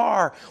what you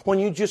are when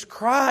you just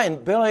cry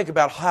and beg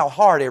about how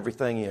hard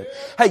everything is.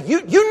 Hey,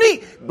 you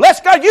need,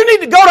 bless God, you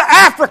need to go to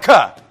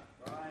Africa.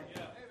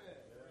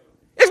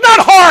 It's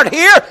not hard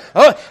here.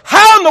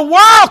 How in the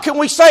world can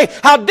we say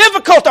how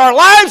difficult our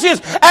lives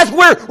is as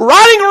we're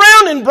riding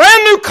around in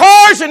brand new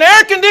cars and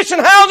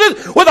air-conditioned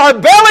houses with our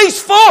bellies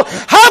full?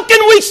 How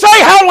can we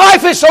say how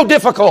life is so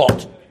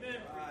difficult?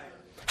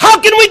 How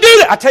can we do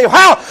that? I tell you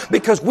how.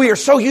 Because we are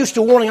so used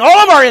to wanting all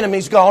of our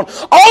enemies gone,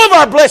 all of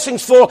our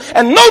blessings full,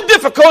 and no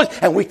difficulties,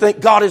 and we think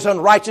God is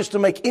unrighteous to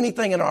make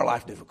anything in our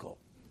life difficult.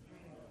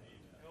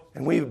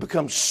 And we've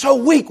become so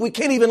weak we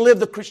can't even live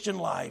the Christian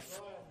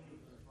life.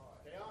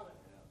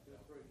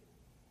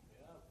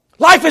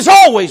 Life has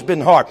always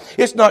been hard.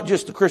 It's not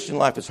just the Christian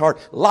life is hard.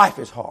 Life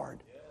is hard.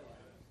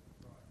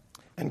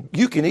 And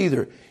you can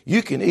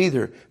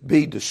either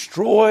be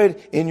destroyed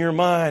in your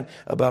mind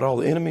about all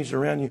the enemies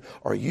around you,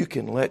 or you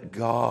can let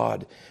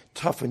God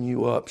toughen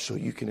you up so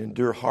you can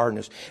endure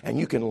hardness, and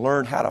you can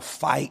learn how to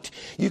fight.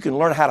 You can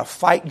learn how to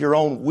fight your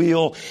own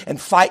will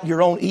and fight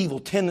your own evil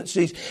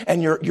tendencies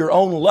and your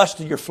own lust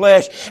of your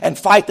flesh, and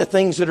fight the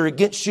things that are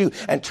against you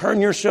and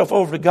turn yourself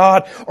over to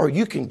God. Or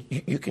you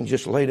can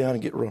just lay down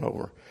and get run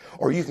over.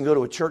 Or you can go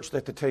to a church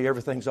that will tell you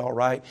everything's all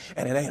right,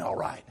 and it ain't all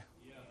right.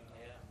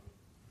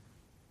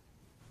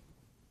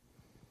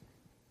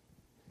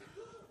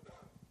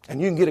 And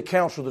you can get a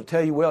counselor to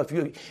tell you, well, if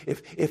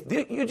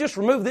you just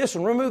remove this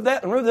and remove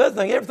that and remove the other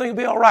thing, everything will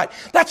be all right.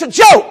 That's a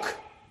joke.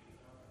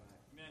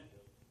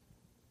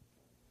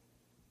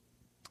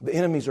 The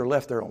enemies are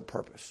left there on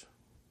purpose.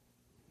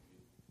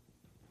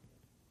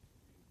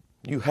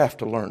 You have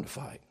to learn to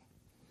fight.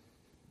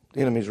 The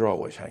enemies are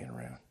always hanging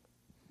around.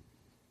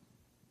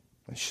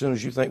 As soon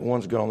as you think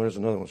one's gone, there's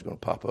another one's going to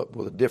pop up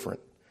with a different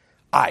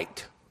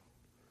ite.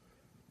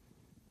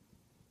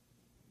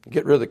 You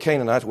get rid of the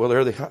Canaanites, well,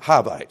 they're the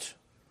Hivites.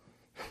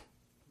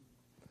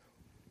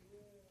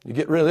 You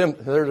get rid of them,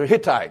 they're the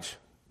Hittites.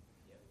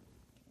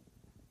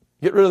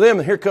 Get rid of them,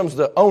 and here comes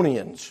the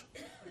Onians,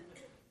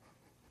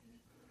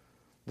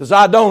 the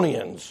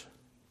Zidonians,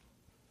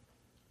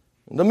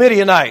 the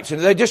Midianites. And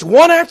they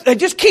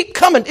just keep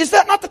coming. Is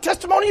that not the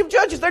testimony of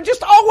Judges? They're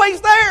just always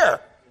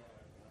there.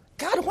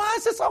 God, why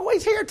is this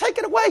always here? Take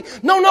it away.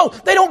 No,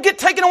 they don't get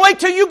taken away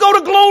till you go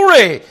to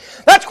glory.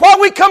 That's why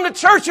we come to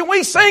church and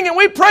we sing and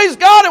we praise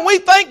God and we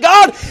thank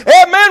God.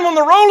 Amen. When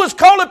the roll is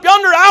called up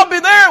yonder, I'll be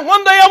there. And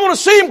one day I want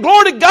to see Him.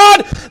 Glory to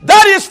God.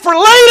 That is for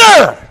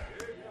later.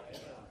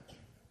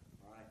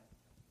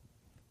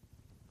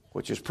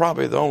 Which is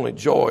probably the only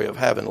joy of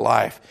having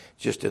life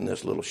just in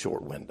this little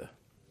short window.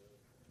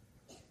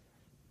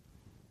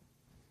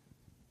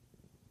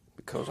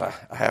 Because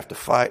I have to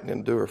fight and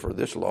endure for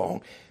this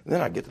long, and then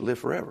I get to live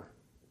forever.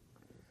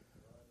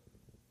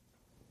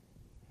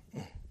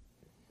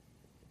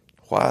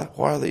 Why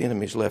are the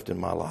enemies left in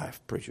my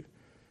life, preacher?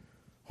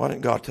 Why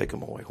didn't God take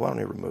them away? Why don't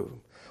He remove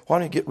them? Why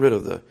don't He get rid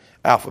of the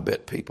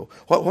alphabet people?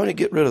 Why don't He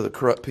get rid of the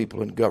corrupt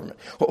people in government?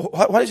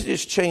 Why does He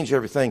just change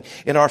everything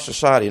in our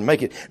society and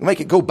make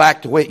it go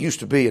back to the way it used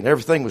to be and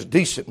everything was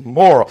decent and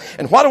moral?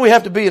 And why do we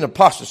have to be in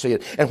apostasy?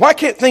 And why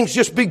can't things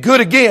just be good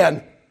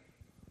again?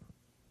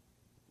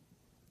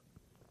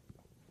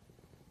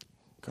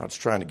 God's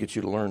trying to get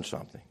you to learn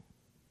something,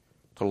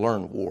 to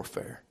learn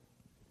warfare.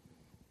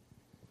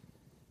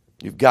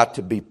 You've got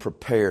to be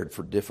prepared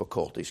for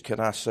difficulties. Can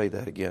I say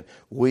that again?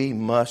 We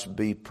must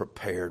be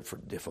prepared for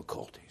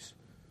difficulties.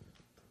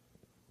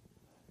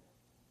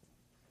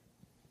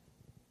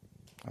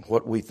 And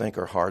what we think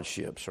are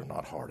hardships are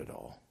not hard at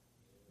all.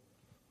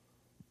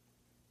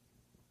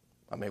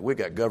 I mean, we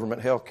got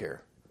government health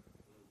care.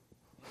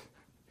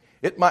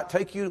 It might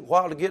take you a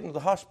while to get into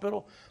the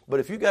hospital, but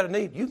if you got a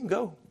need, you can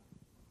go.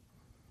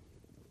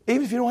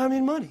 Even if you don't have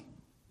any money.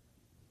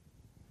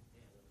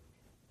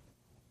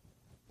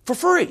 For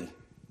free.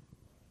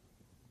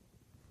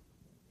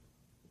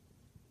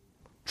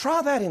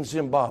 Try that in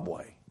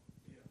Zimbabwe.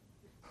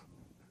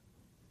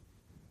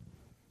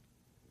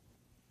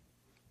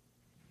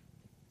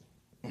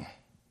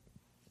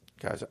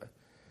 Guys,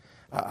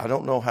 I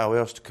don't know how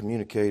else to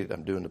communicate it.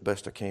 I'm doing the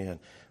best I can.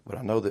 But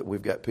I know that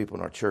we've got people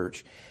in our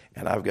church,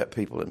 and I've got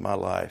people in my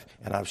life,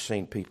 and I've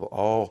seen people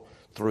all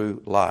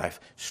through life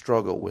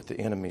struggle with the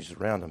enemies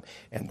around them.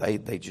 And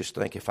they just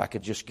think, if I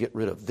could just get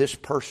rid of this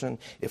person,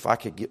 if I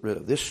could get rid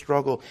of this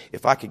struggle,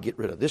 if I could get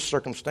rid of this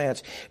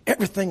circumstance,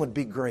 everything would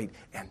be great.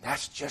 And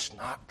that's just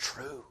not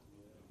true.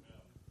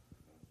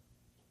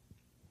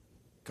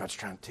 God's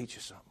trying to teach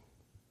you something.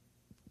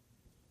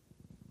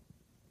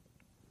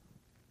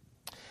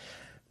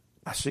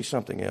 I see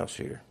something else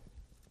here.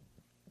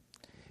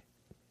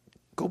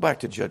 Go back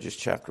to Judges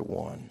chapter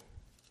 1.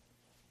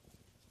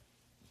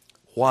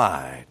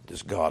 Why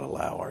does God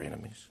allow our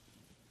enemies?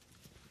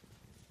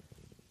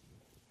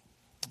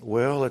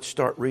 Well, let's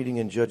start reading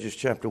in Judges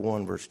chapter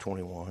 1, verse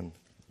 21. And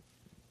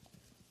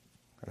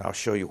I'll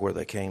show you where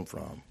they came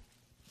from.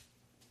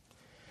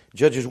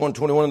 Judges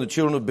 1:21, and the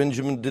children of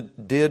Benjamin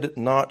did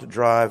not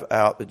drive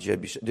out the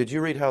Jebusites. Did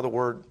you read how the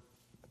word,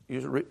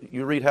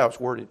 you read how it's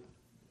worded?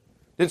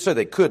 It didn't say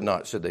they could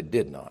not, it said they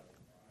did not.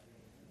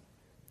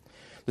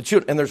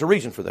 And there's a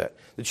reason for that.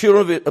 The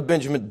children of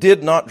Benjamin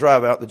did not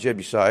drive out the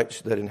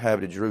Jebusites that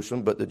inhabited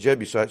Jerusalem, but the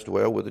Jebusites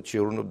dwell with the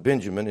children of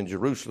Benjamin in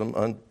Jerusalem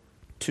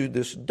unto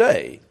this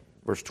day.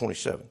 Verse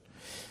 27.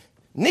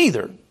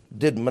 Neither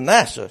did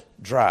Manasseh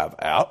drive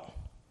out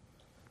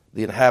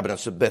the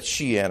inhabitants of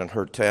Bethshean and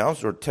her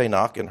towns, or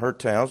Tanakh and her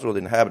towns, nor the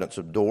inhabitants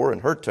of Dor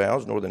and her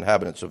towns, nor the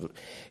inhabitants of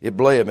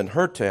Ibleam and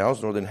her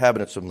towns, nor the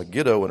inhabitants of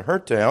Megiddo and her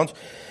towns.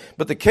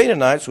 But the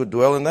Canaanites would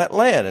dwell in that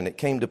land. And it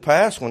came to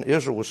pass, when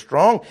Israel was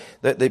strong,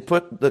 that they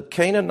put the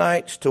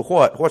Canaanites to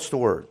what? What's the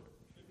word?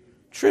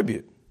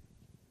 Tribute.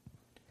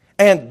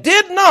 And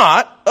did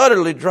not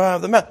utterly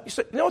drive them out.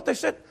 You know what they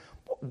said?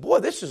 Boy,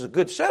 this is a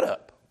good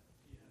setup.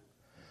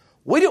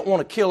 We don't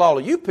want to kill all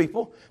of you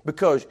people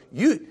because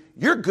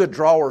you're good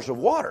drawers of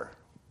water.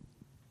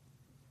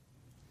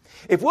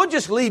 If we'll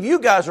just leave you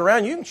guys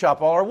around, you can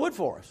chop all our wood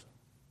for us.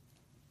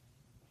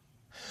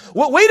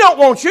 Well, we don't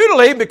want you to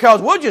leave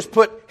because we'll just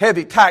put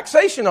heavy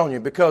taxation on you,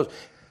 because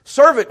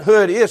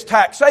servanthood is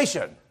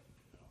taxation.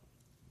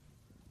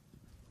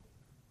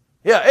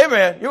 Yeah,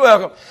 amen. You're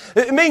welcome.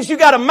 It means you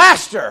got a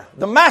master.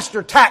 The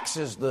master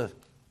taxes the...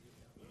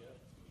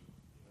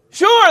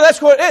 Sure,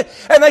 that's what it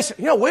is. And they say,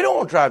 we don't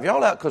want to drive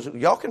y'all out because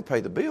y'all can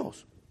pay the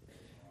bills.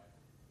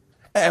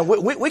 And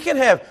we can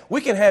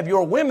have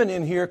your women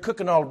in here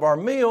cooking all of our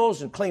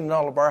meals and cleaning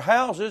all of our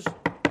houses.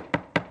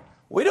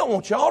 We don't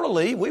want y'all to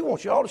leave. We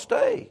want y'all to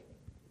stay.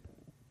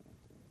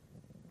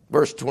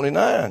 Verse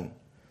 29.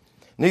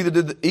 Neither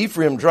did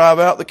Ephraim drive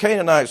out the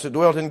Canaanites that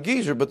dwelt in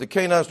Gezer, but the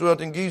Canaanites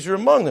dwelt in Gezer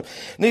among them.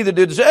 Neither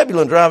did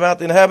Zebulun drive out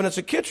the inhabitants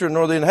of Kitcher,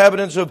 nor the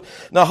inhabitants of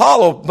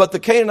Nahalo, but the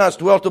Canaanites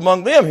dwelt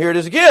among them. Here it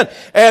is again.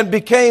 And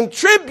became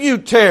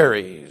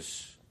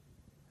tributaries.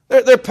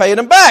 They're paying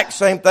them back.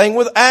 Same thing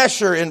with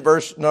Asher in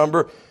verse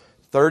number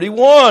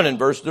 31 and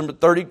verse number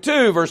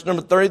 32, verse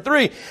number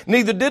 33.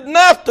 Neither did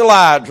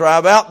Naphtali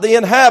drive out the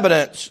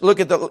inhabitants. Look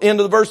at the end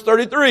of the verse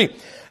 33.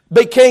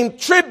 Became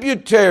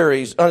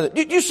tributaries.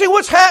 You see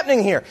what's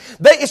happening here?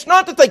 It's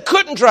not that they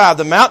couldn't drive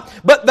them out,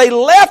 but they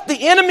left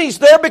the enemies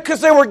there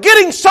because they were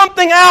getting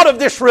something out of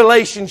this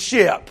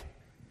relationship.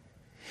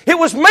 It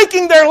was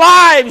making their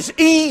lives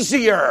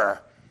easier.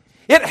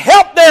 It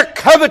helped their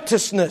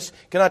covetousness.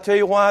 Can I tell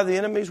you why the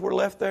enemies were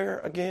left there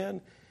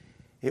again?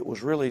 It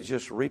was really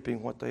just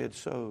reaping what they had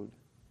sowed.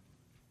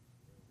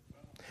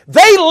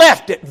 They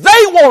left it. They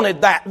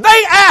wanted that.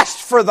 They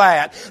asked for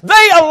that.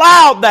 They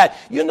allowed that.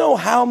 You know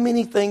how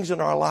many things in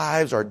our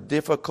lives are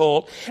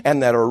difficult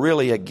and that are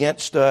really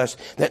against us,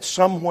 that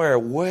somewhere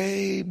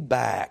way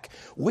back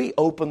we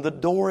opened the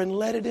door and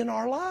let it in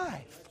our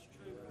life.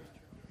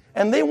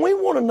 And then we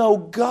want to know,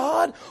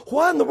 God,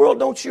 why in the world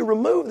don't you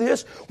remove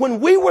this when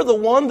we were the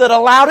one that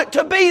allowed it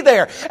to be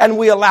there? And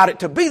we allowed it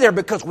to be there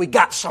because we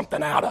got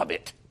something out of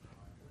it.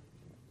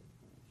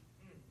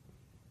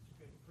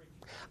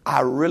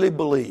 I really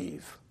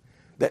believe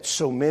that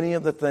so many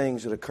of the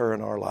things that occur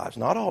in our lives,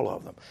 not all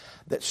of them,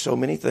 that so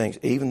many things,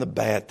 even the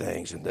bad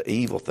things and the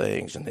evil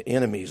things and the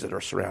enemies that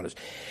are surrounding us,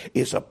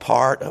 is a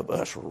part of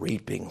us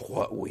reaping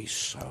what we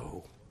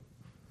sow.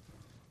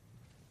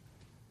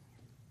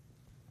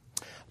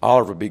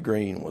 Oliver B.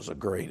 Green was a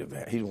great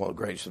evangelist. He's one of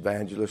the greatest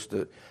evangelists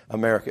that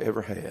America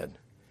ever had.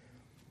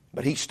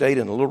 But he stayed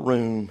in a little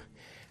room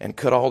and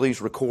cut all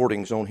these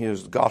recordings on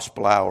his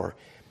gospel hour.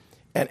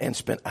 and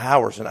spent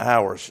hours and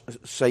hours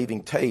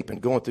saving tape and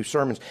going through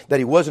sermons that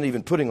he wasn't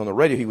even putting on the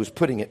radio. He was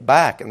putting it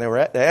back. And they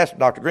asked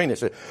Dr. Green, they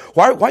said,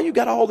 why you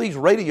got all these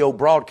radio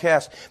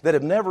broadcasts that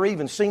have never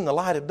even seen the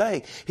light of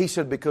day? He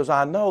said, because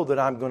I know that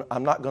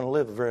I'm not going to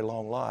live a very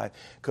long life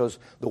because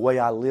the way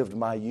I lived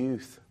my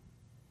youth.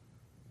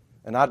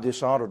 And I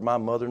dishonored my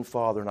mother and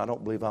father, and I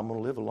don't believe I'm going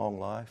to live a long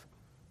life.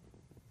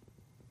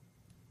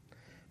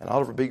 And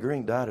Oliver B.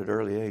 Green died at an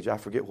early age. I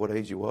forget what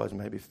age he was,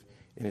 maybe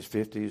in his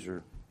 50s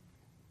or...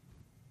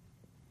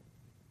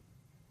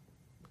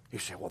 You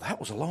say, well, that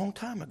was a long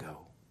time ago.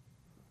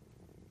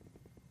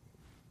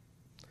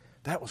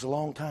 That was a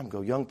long time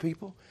ago. Young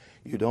people,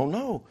 you don't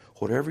know.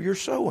 Whatever you're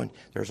sowing,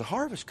 there's a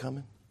harvest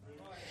coming.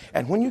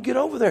 And when you get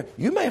over there,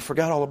 you may have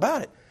forgot all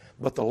about it,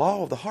 but the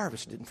law of the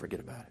harvest didn't forget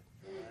about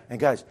it. And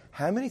guys,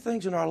 how many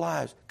things in our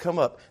lives come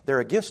up? They're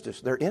against us.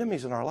 They're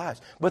enemies in our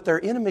lives. But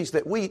they're enemies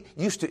that we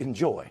used to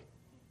enjoy.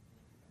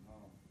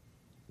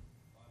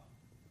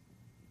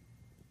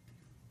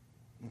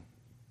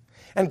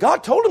 And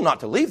God told him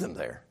not to leave them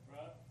there.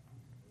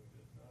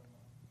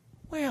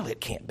 Well,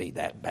 it can't be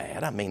that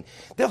bad. I mean,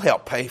 they'll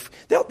help pay.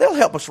 They'll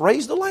help us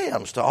raise the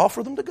lambs to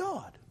offer them to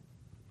God.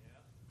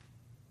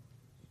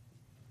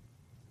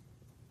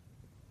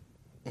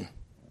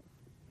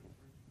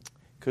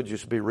 Could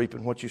just be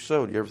reaping what you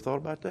sowed. You ever thought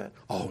about that?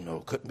 Oh, no,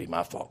 couldn't be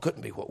my fault.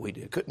 Couldn't be what we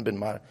did. Couldn't have been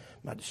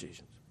my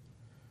decisions.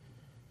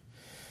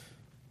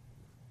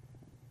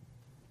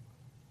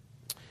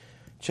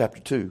 Chapter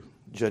 2,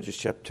 Judges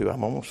chapter 2.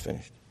 I'm almost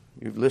finished.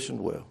 You've listened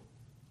well.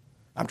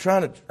 I'm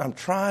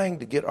trying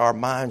to get our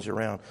minds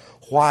around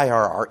why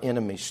are our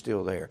enemies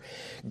still there.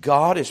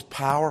 God is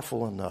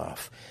powerful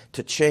enough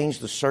to change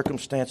the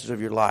circumstances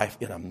of your life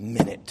in a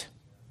minute.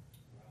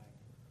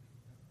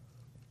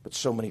 But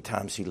so many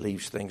times he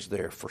leaves things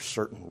there for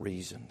certain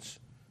reasons.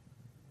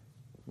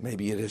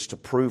 Maybe it is to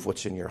prove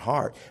what's in your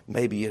heart.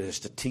 Maybe it is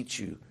to teach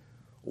you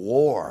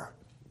war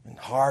and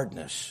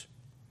hardness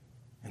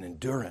and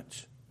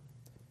endurance.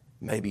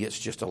 Maybe it's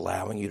just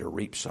allowing you to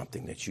reap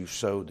something that you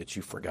sowed that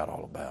you forgot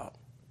all about.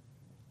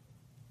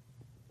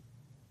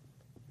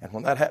 And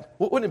when that happens,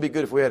 wouldn't it be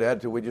good if we had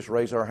attitude, we just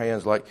raise our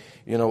hands like,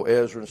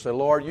 Ezra and say,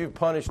 Lord, you've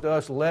punished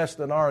us less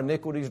than our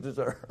iniquities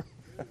deserve.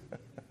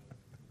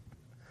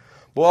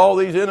 Boy, all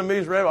these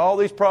enemies, all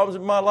these problems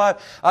in my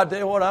life, I tell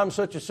you what, I'm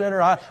such a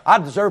sinner, I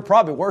deserve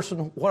probably worse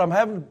than what I'm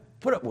having to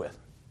put up with.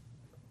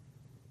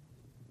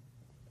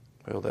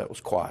 Well, that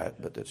was quiet,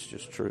 but that's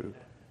just true.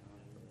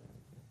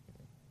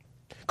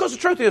 Because the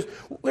truth is,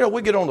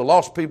 we get on to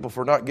lost people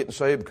for not getting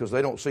saved because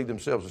they don't see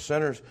themselves as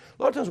sinners.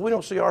 A lot of times we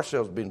don't see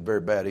ourselves being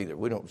very bad either.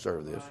 We don't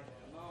deserve this.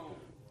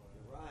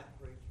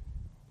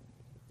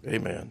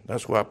 Amen.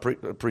 That's why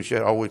I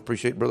always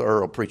appreciate Brother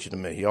Earl preaching to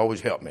me. He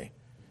always helped me.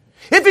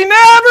 If he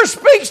never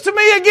speaks to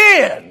me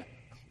again.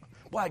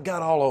 Boy, it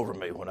got all over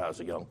me when I was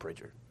a young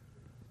preacher.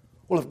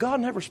 Well, if God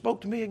never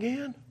spoke to me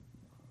again,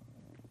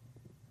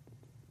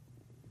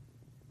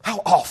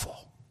 how awful,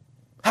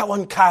 how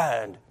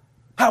unkind,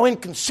 how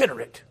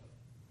inconsiderate.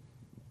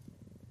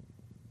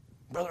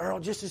 Brother Earl,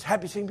 just as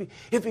happy to see me.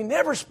 If he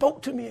never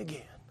spoke to me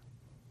again,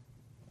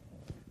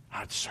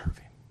 I'd serve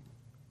him.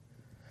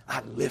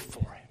 I'd live for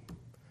him.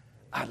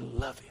 I'd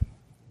love him.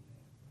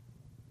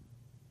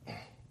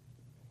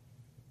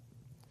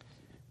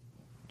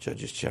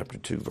 Judges chapter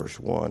 2, verse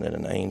 1, and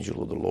an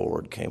angel of the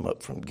Lord came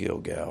up from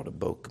Gilgal to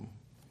Bochum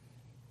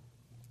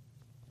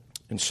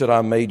and said,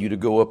 I made you to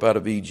go up out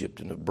of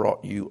Egypt and have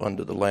brought you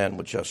unto the land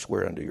which I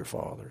swear unto your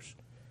fathers.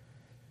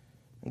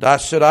 And I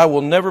said, I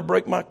will never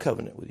break my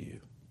covenant with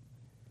you.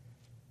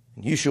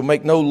 And you shall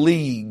make no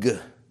league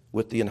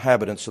with the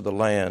inhabitants of the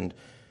land.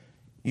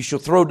 You shall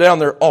throw down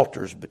their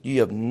altars, but ye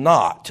have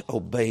not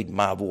obeyed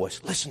my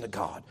voice. Listen to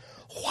God.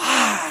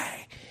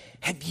 Why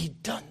have ye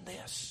done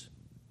this?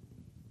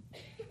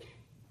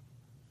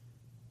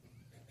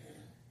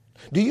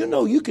 Do you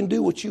know you can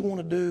do what you want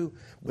to do,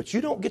 but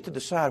you don't get to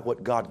decide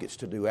what God gets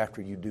to do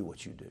after you do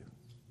what you do?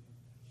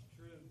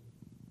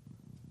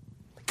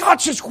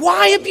 God says,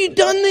 why have you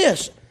done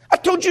this? I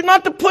told you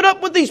not to put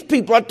up with these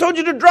people. I told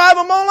you to drive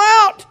them all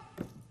out.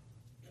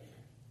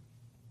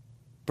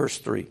 Verse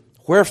 3,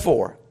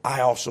 wherefore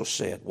I also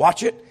said,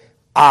 watch it,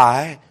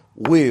 I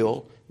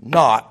will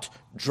not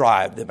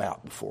drive them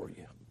out before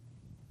you.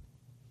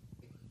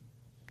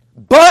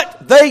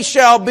 But they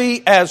shall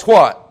be as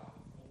what?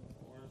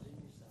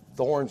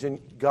 Thorns in.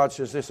 God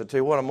says this, I tell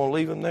you what, I'm going to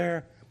leave them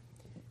there.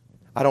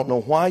 I don't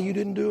know why you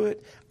didn't do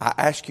it. I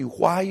asked you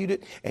why you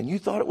did, and you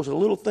thought it was a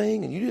little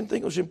thing, and you didn't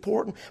think it was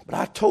important, but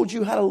I told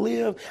you how to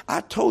live.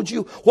 I told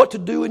you what to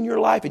do in your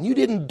life, and you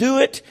didn't do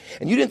it,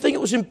 and you didn't think it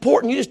was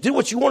important. You just did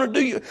what you want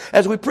to do.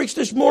 As we preached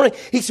this morning,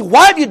 he said,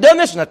 why have you done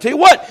this? And I tell you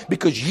what,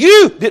 because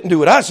you didn't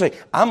do it. I say,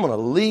 I'm going to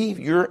leave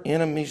your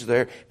enemies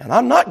there, and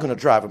I'm not going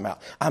to drive them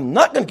out. I'm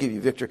not going to give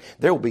you victory.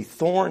 There will be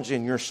thorns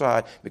in your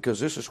side, because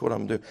this is what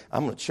I'm going to do.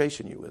 I'm going to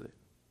chasten you with it.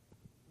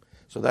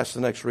 So that's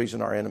the next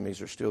reason our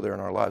enemies are still there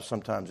in our lives.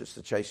 Sometimes it's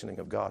the chastening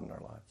of God in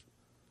our lives.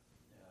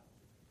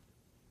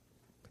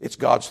 It's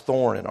God's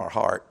thorn in our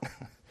heart.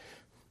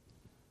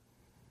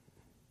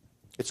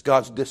 It's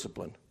God's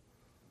discipline.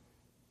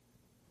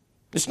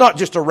 It's not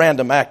just a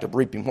random act of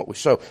reaping what we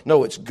sow.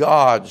 No, it's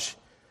God's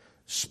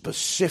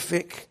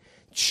specific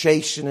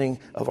chastening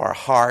of our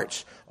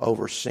hearts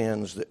over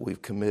sins that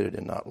we've committed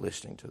and not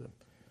listening to them.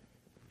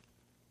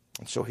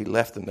 And so he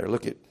left them there.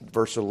 Look at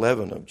verse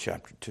 11 of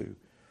chapter 2.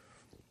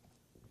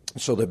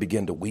 And so they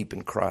began to weep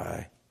and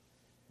cry.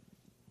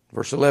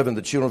 Verse 11,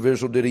 the children of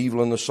Israel did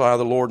evil in the sight of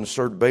the Lord and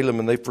served Balaam,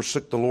 and they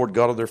forsook the Lord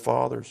God of their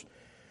fathers,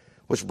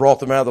 which brought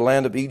them out of the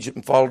land of Egypt,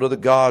 and followed other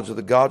gods of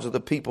the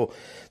people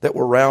that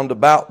were round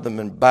about them,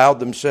 and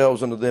bowed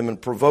themselves unto them,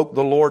 and provoked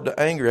the Lord to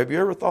anger. Have you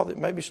ever thought that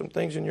maybe some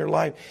things in your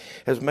life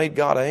has made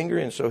God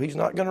angry, and so He's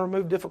not going to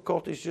remove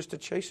difficulties just to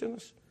chasten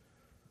us?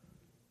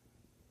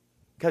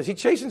 Because He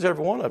chastens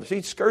every one of us.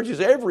 He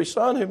scourges every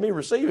son whom He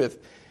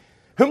receiveth.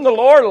 Whom the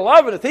Lord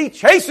loveth, He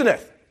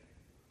chasteneth.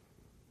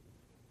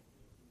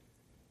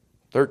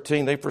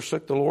 13, they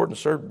forsook the Lord and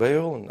served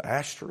Baal and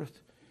Ashtoreth.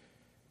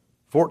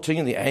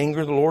 14, the anger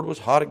of the Lord was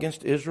hot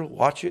against Israel.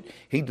 Watch it.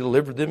 He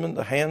delivered them in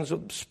the hands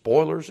of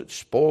spoilers that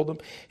spoiled them.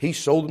 He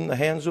sold them in the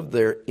hands of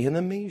their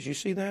enemies. You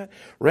see that?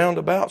 Round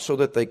about, so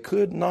that they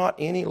could not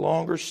any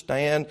longer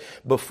stand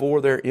before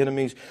their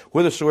enemies.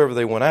 Whithersoever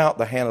they went out,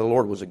 the hand of the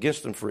Lord was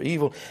against them for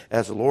evil,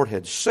 as the Lord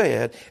had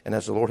said, and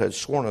as the Lord had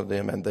sworn to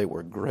them, and they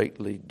were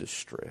greatly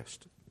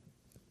distressed.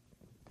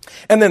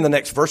 And then the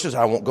next verses,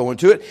 I won't go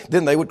into it.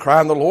 Then they would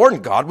cry on the Lord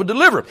and God would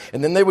deliver them.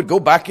 And then they would go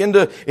back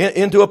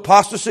into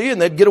apostasy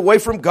and they'd get away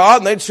from God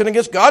and they'd sin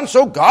against God. And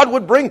so God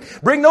would bring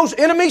those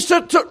enemies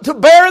to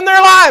bear in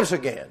their lives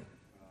again.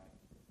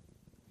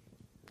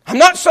 I'm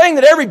not saying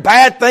that every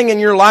bad thing in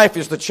your life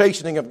is the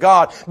chastening of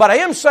God, but I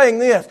am saying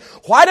this.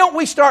 Why don't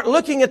we start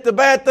looking at the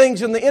bad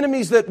things and the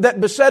enemies that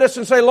beset us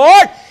and say,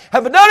 Lord,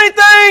 have I done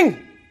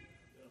anything?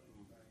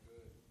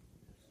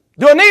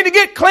 Do I need to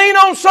get clean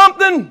on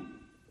something?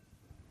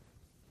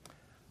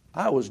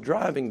 I was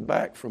driving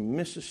back from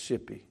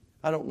Mississippi.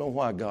 I don't know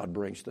why God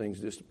brings things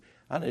this.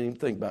 I didn't even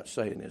think about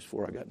saying this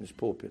before I got in this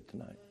pulpit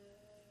tonight.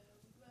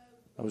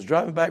 I was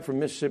driving back from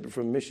Mississippi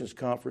from a missions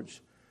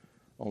conference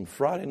on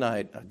Friday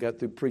night. I got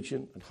through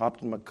preaching and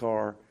hopped in my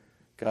car,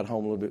 got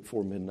home a little bit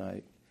before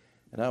midnight.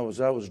 And I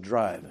was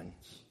driving.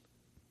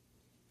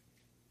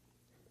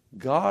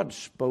 God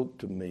spoke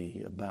to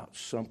me about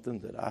something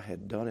that I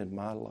had done in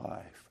my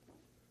life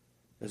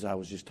as I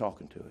was just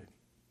talking to Him.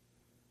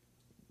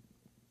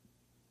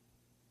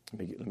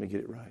 Let me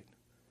get it right.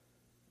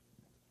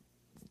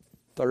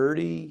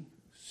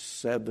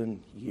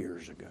 37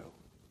 years ago.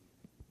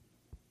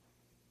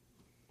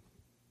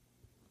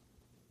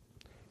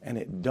 And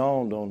it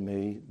dawned on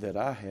me that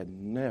I had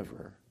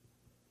never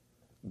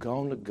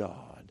gone to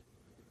God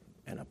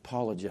and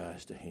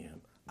apologized to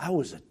Him. I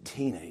was a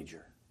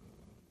teenager.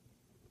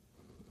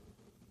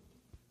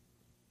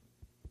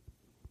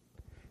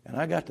 And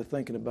I got to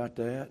thinking about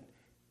that.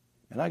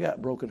 And I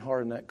got broken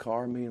heart in that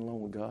car, me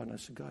alone with God. And I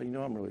said, God,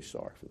 I'm really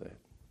sorry for that.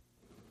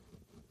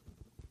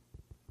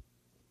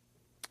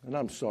 And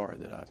I'm sorry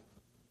that I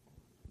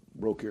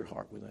broke your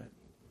heart with that.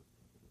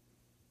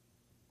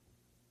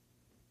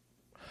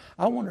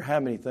 I wonder how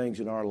many things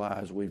in our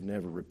lives we've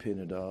never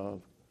repented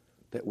of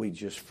that we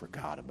just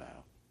forgot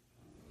about.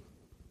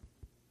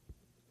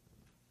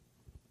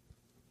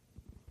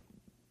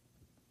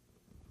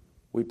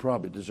 We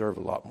probably deserve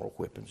a lot more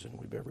whippings than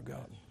we've ever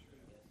gotten.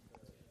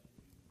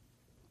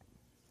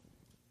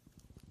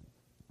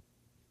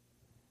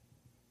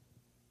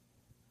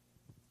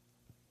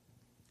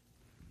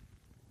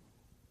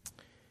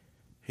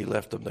 He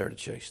left them there to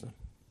chase them.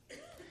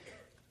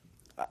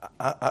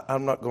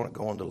 I'm not going to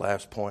go on to the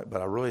last point,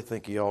 but I really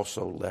think He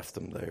also left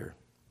them there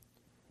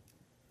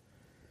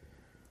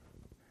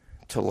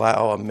to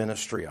allow a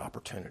ministry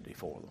opportunity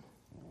for them.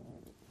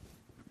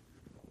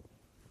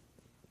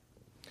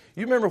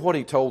 You remember what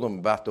He told them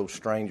about those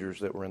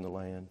strangers that were in the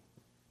land?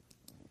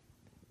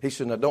 He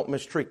said, now don't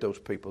mistreat those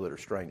people that are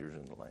strangers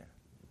in the land.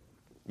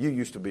 You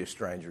used to be a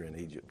stranger in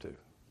Egypt too.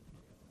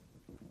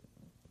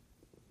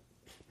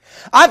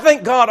 I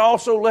think God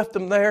also left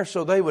them there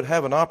so they would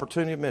have an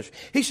opportunity of ministry.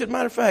 He said,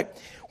 matter of fact,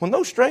 when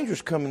those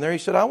strangers come in there, He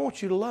said, I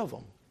want you to love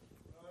them.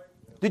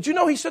 Did you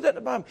know He said that in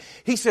the Bible?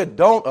 He said,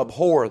 don't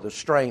abhor the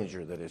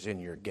stranger that is in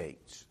your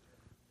gates.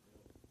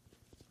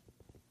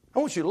 I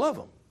want you to love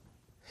them.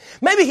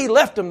 Maybe He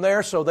left them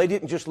there so they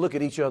didn't just look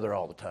at each other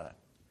all the time.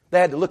 They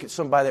had to look at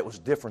somebody that was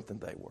different than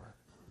they were.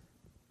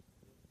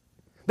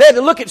 They had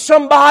to look at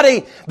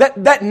somebody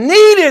that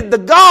needed the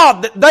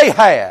God that they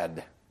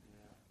had.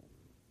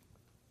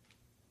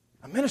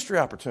 A ministry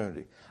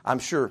opportunity. I'm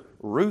sure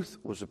Ruth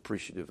was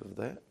appreciative of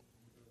that.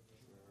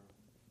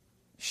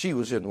 She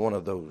was in one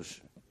of those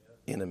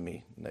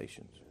enemy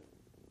nations.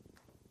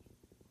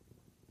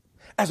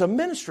 As a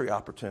ministry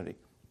opportunity.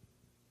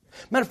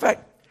 Matter of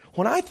fact,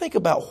 when I think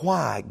about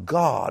why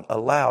God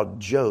allowed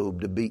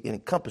Job to be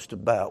encompassed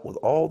about with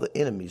all the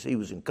enemies he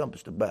was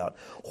encompassed about,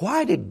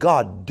 why did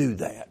God do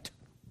that?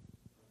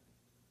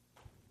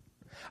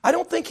 I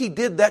don't think He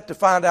did that to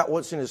find out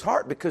what's in his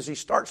heart, because he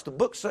starts the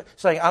book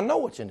saying, I know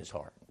what's in his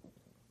heart.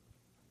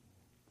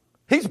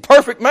 He's a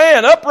perfect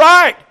man,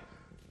 upright.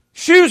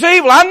 Shews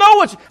evil. I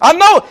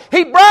know.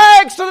 He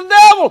brags to the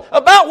devil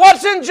about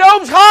what's in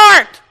Job's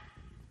heart.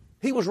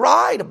 He was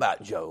right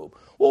about Job.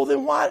 Well,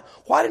 then why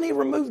didn't he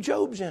remove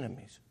Job's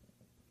enemies?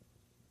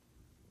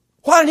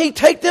 Why didn't he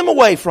take them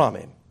away from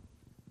him?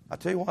 I'll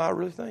tell you why I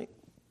really think.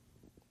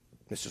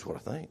 This is what I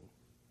think.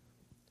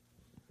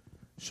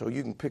 So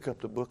you can pick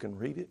up the book and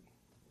read it.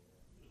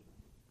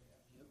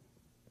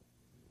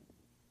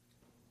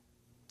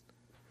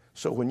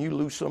 So when you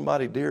lose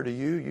somebody dear to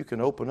you, you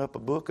can open up a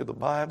book of the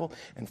Bible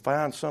and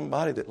find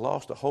somebody that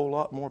lost a whole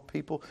lot more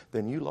people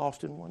than you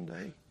lost in one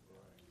day.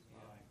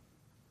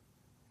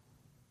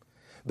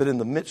 That in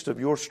the midst of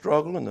your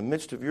struggle, in the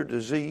midst of your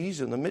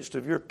disease, in the midst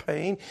of your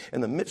pain,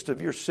 in the midst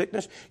of your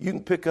sickness, you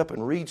can pick up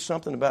and read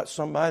something about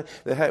somebody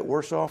that had it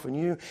worse off than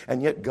you,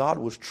 and yet God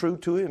was true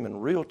to him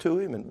and real to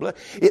him. And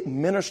it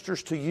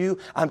ministers to you.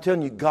 I'm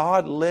telling you,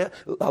 God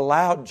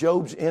allowed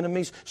Job's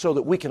enemies so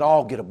that we can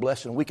all get a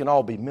blessing. We can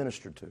all be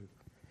ministered to.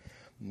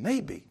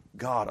 Maybe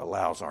God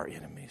allows our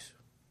enemies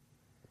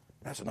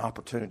as an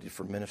opportunity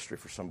for ministry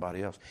for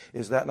somebody else.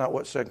 Is that not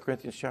what 2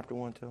 Corinthians chapter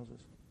 1 tells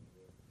us?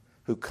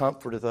 Who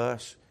comforteth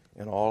us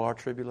in all our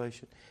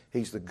tribulation.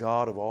 He's the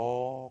God of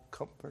all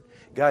comfort.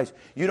 Guys,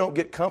 you don't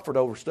get comfort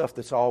over stuff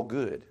that's all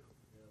good.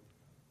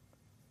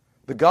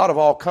 The God of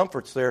all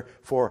comfort's there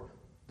for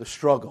the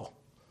struggle,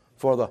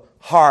 for the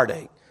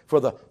heartache, for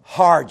the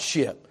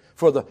hardship,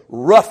 for the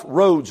rough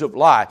roads of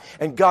life.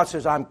 And God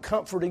says, I'm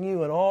comforting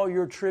you in all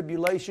your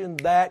tribulation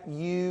that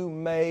you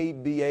may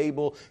be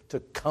able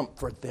to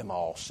comfort them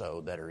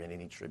also that are in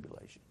any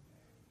tribulation.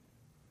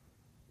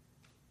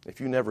 If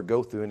you never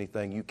go through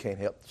anything, you can't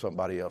help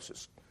somebody else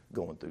that's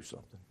going through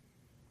something.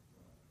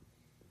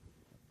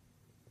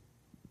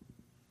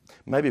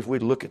 Maybe if we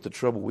look at the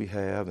trouble we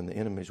have and the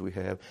enemies we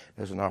have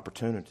as an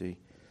opportunity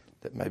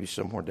that maybe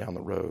somewhere down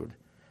the road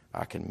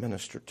I can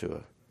minister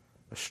to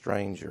a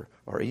stranger,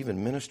 or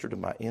even minister to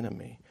my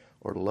enemy,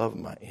 or love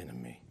my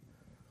enemy,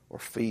 or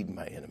feed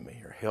my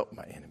enemy, or help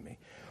my enemy.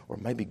 Or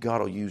maybe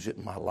God will use it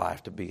in my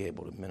life to be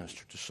able to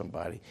minister to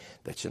somebody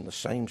that's in the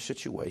same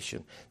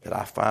situation that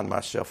I find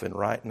myself in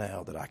right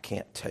now, that I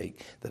can't take,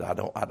 that I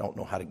don't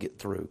know how to get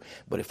through.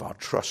 But if I'll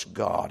trust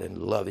God and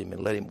love Him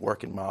and let Him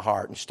work in my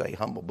heart and stay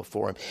humble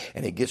before Him,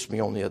 and He gets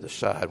me on the other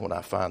side, when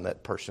I find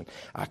that person,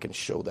 I can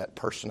show that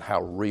person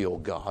how real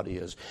God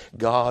is.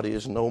 God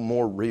is no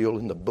more real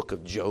in the book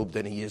of Job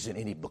than He is in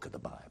any book of the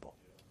Bible.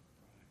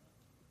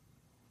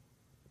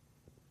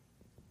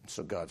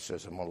 So God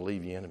says, I'm going to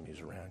leave your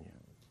enemies around you.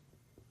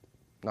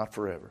 Not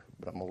forever,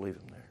 but I'm going to leave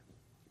them there.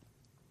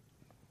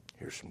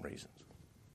 Here's some reasons.